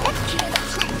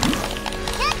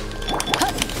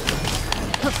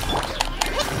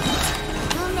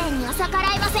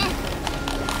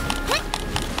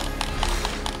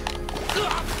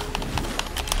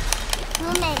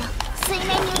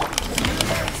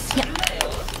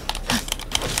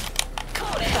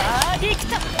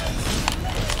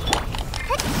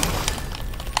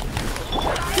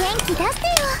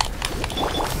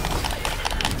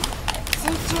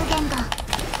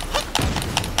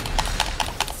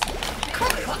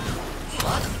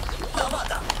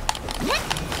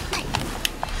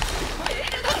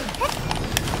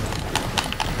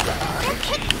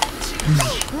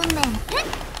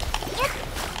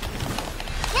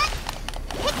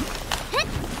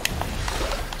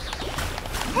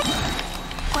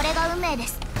 I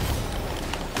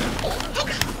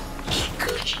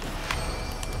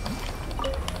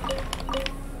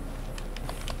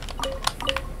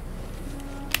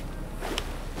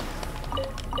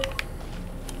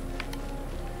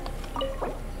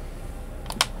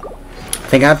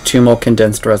think I have 2 more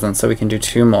condensed resin, so we can do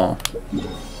 2 more.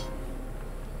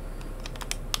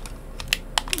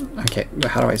 Okay,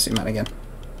 how do I zoom out again?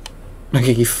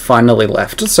 Okay, he finally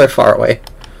left. So far away.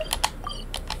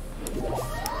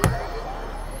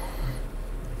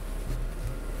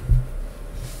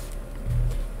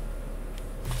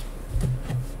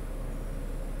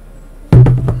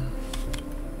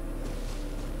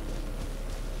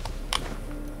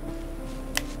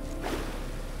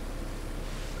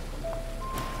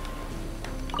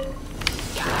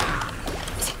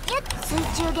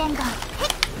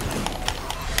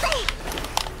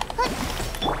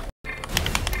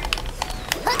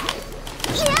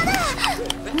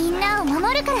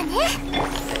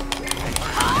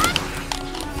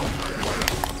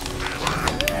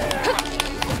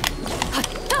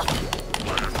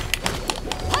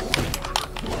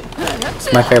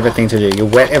 It's my favorite thing to do. You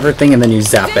wet everything and then you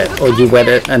zap it, or you wet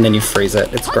it and then you freeze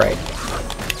it. It's great.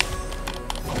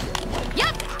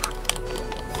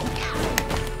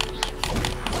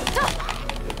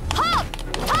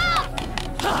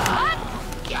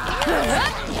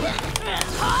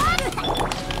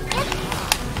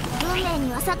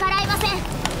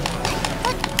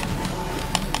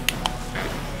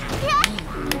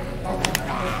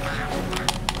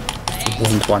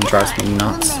 Wind one drives me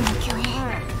nuts.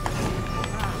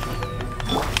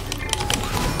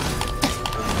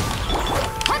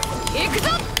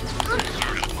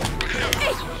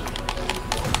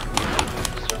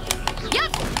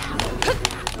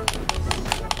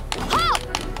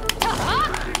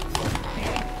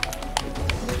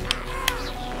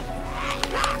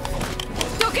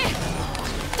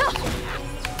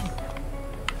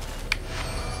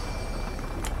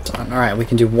 Alright, we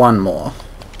can do 1 more.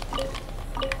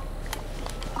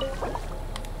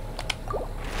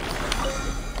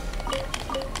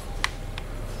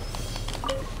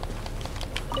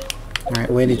 Alright,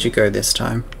 where did you go this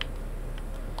time?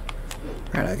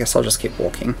 Alright, I guess I'll just keep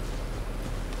walking.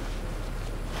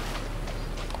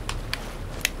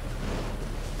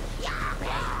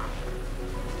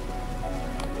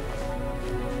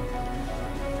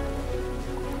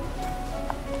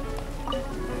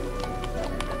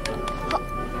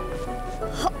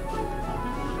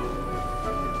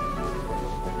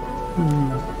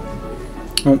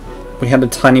 Oh, we had a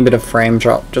tiny bit of frame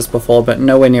drop just before, but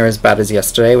nowhere near as bad as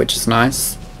yesterday, which is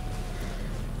nice.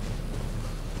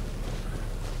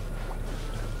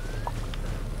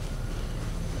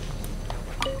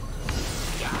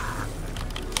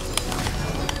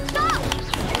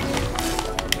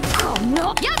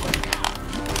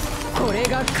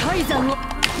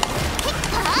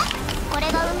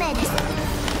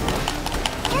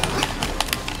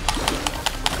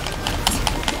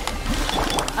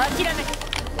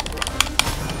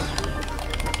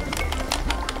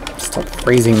 Stop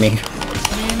freezing me.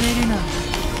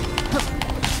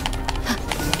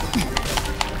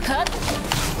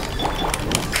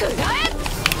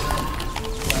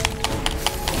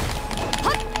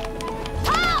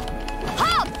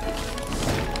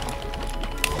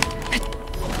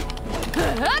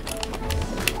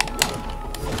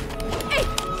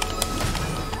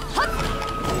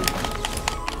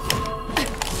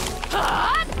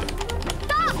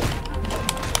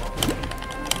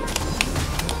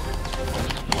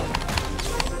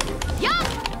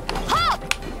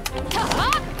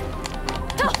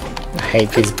 I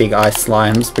hate these big ice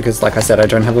slimes because, like I said, I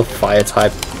don't have a fire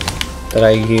type that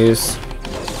I use.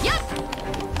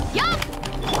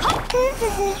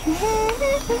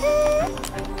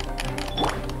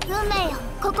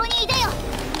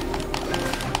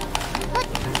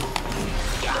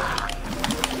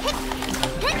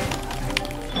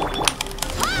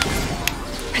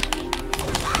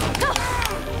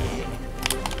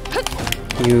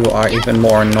 You are even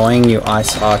more annoying, you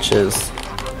ice archers.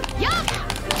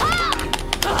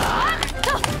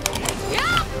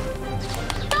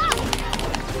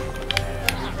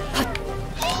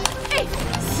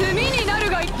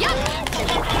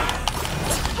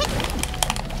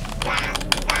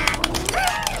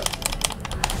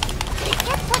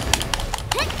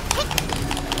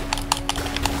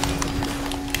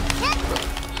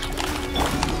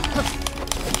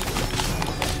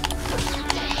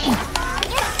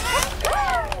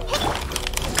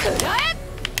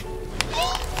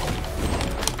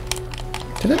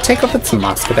 Did it take off its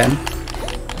mask then?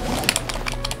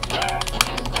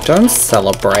 Don't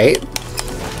celebrate.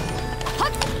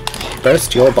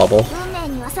 burst your bubble.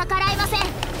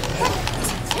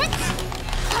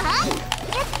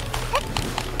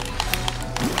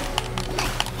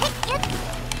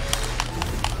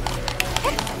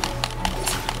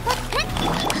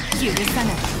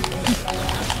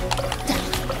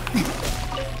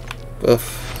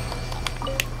 Oof.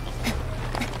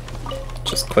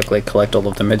 Just quickly collect all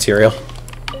of the material.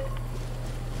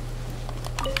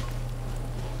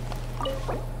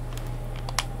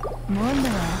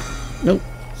 Nope.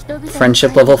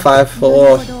 Friendship level 5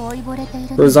 for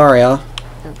Rosaria.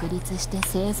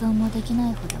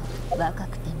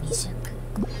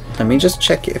 Let me just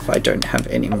check if I don't have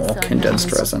any more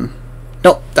condensed resin.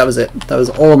 Nope, that was it. That was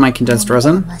all of my condensed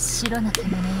resin.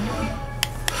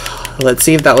 Let's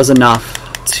see if that was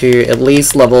enough to at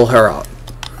least level her up.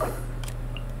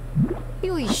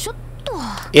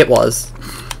 It was.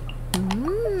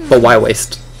 But why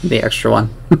waste the extra one?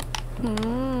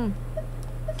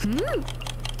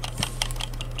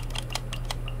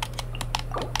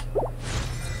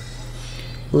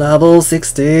 Level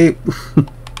 60.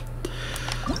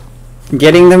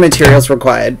 Getting the materials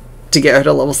required to get her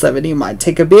to level 70 might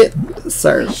take a bit,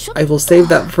 so I will save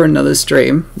that for another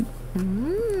stream.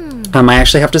 I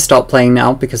actually have to stop playing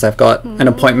now because I've got an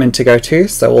appointment to go to,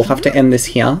 so we'll have to end this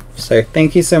here. So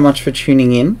thank you so much for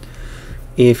tuning in.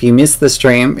 If you missed the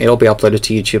stream, it'll be uploaded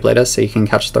to YouTube later, so you can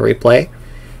catch the replay.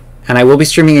 And I will be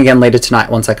streaming again later tonight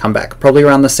once I come back, probably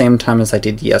around the same time as I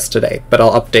did yesterday, but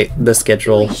I'll update the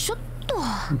schedule,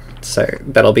 so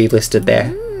that'll be listed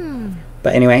there.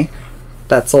 But anyway,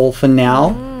 that's all for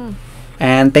now,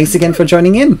 and thanks again for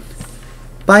joining in.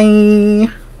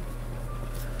 Bye!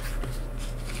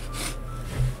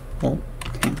 Oh,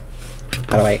 okay.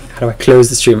 How do I close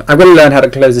the stream? I'm gonna learn how to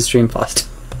close the stream fast.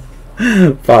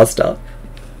 faster.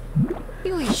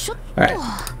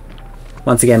 Alright.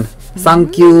 Once again,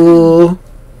 thank you.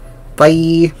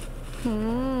 Bye.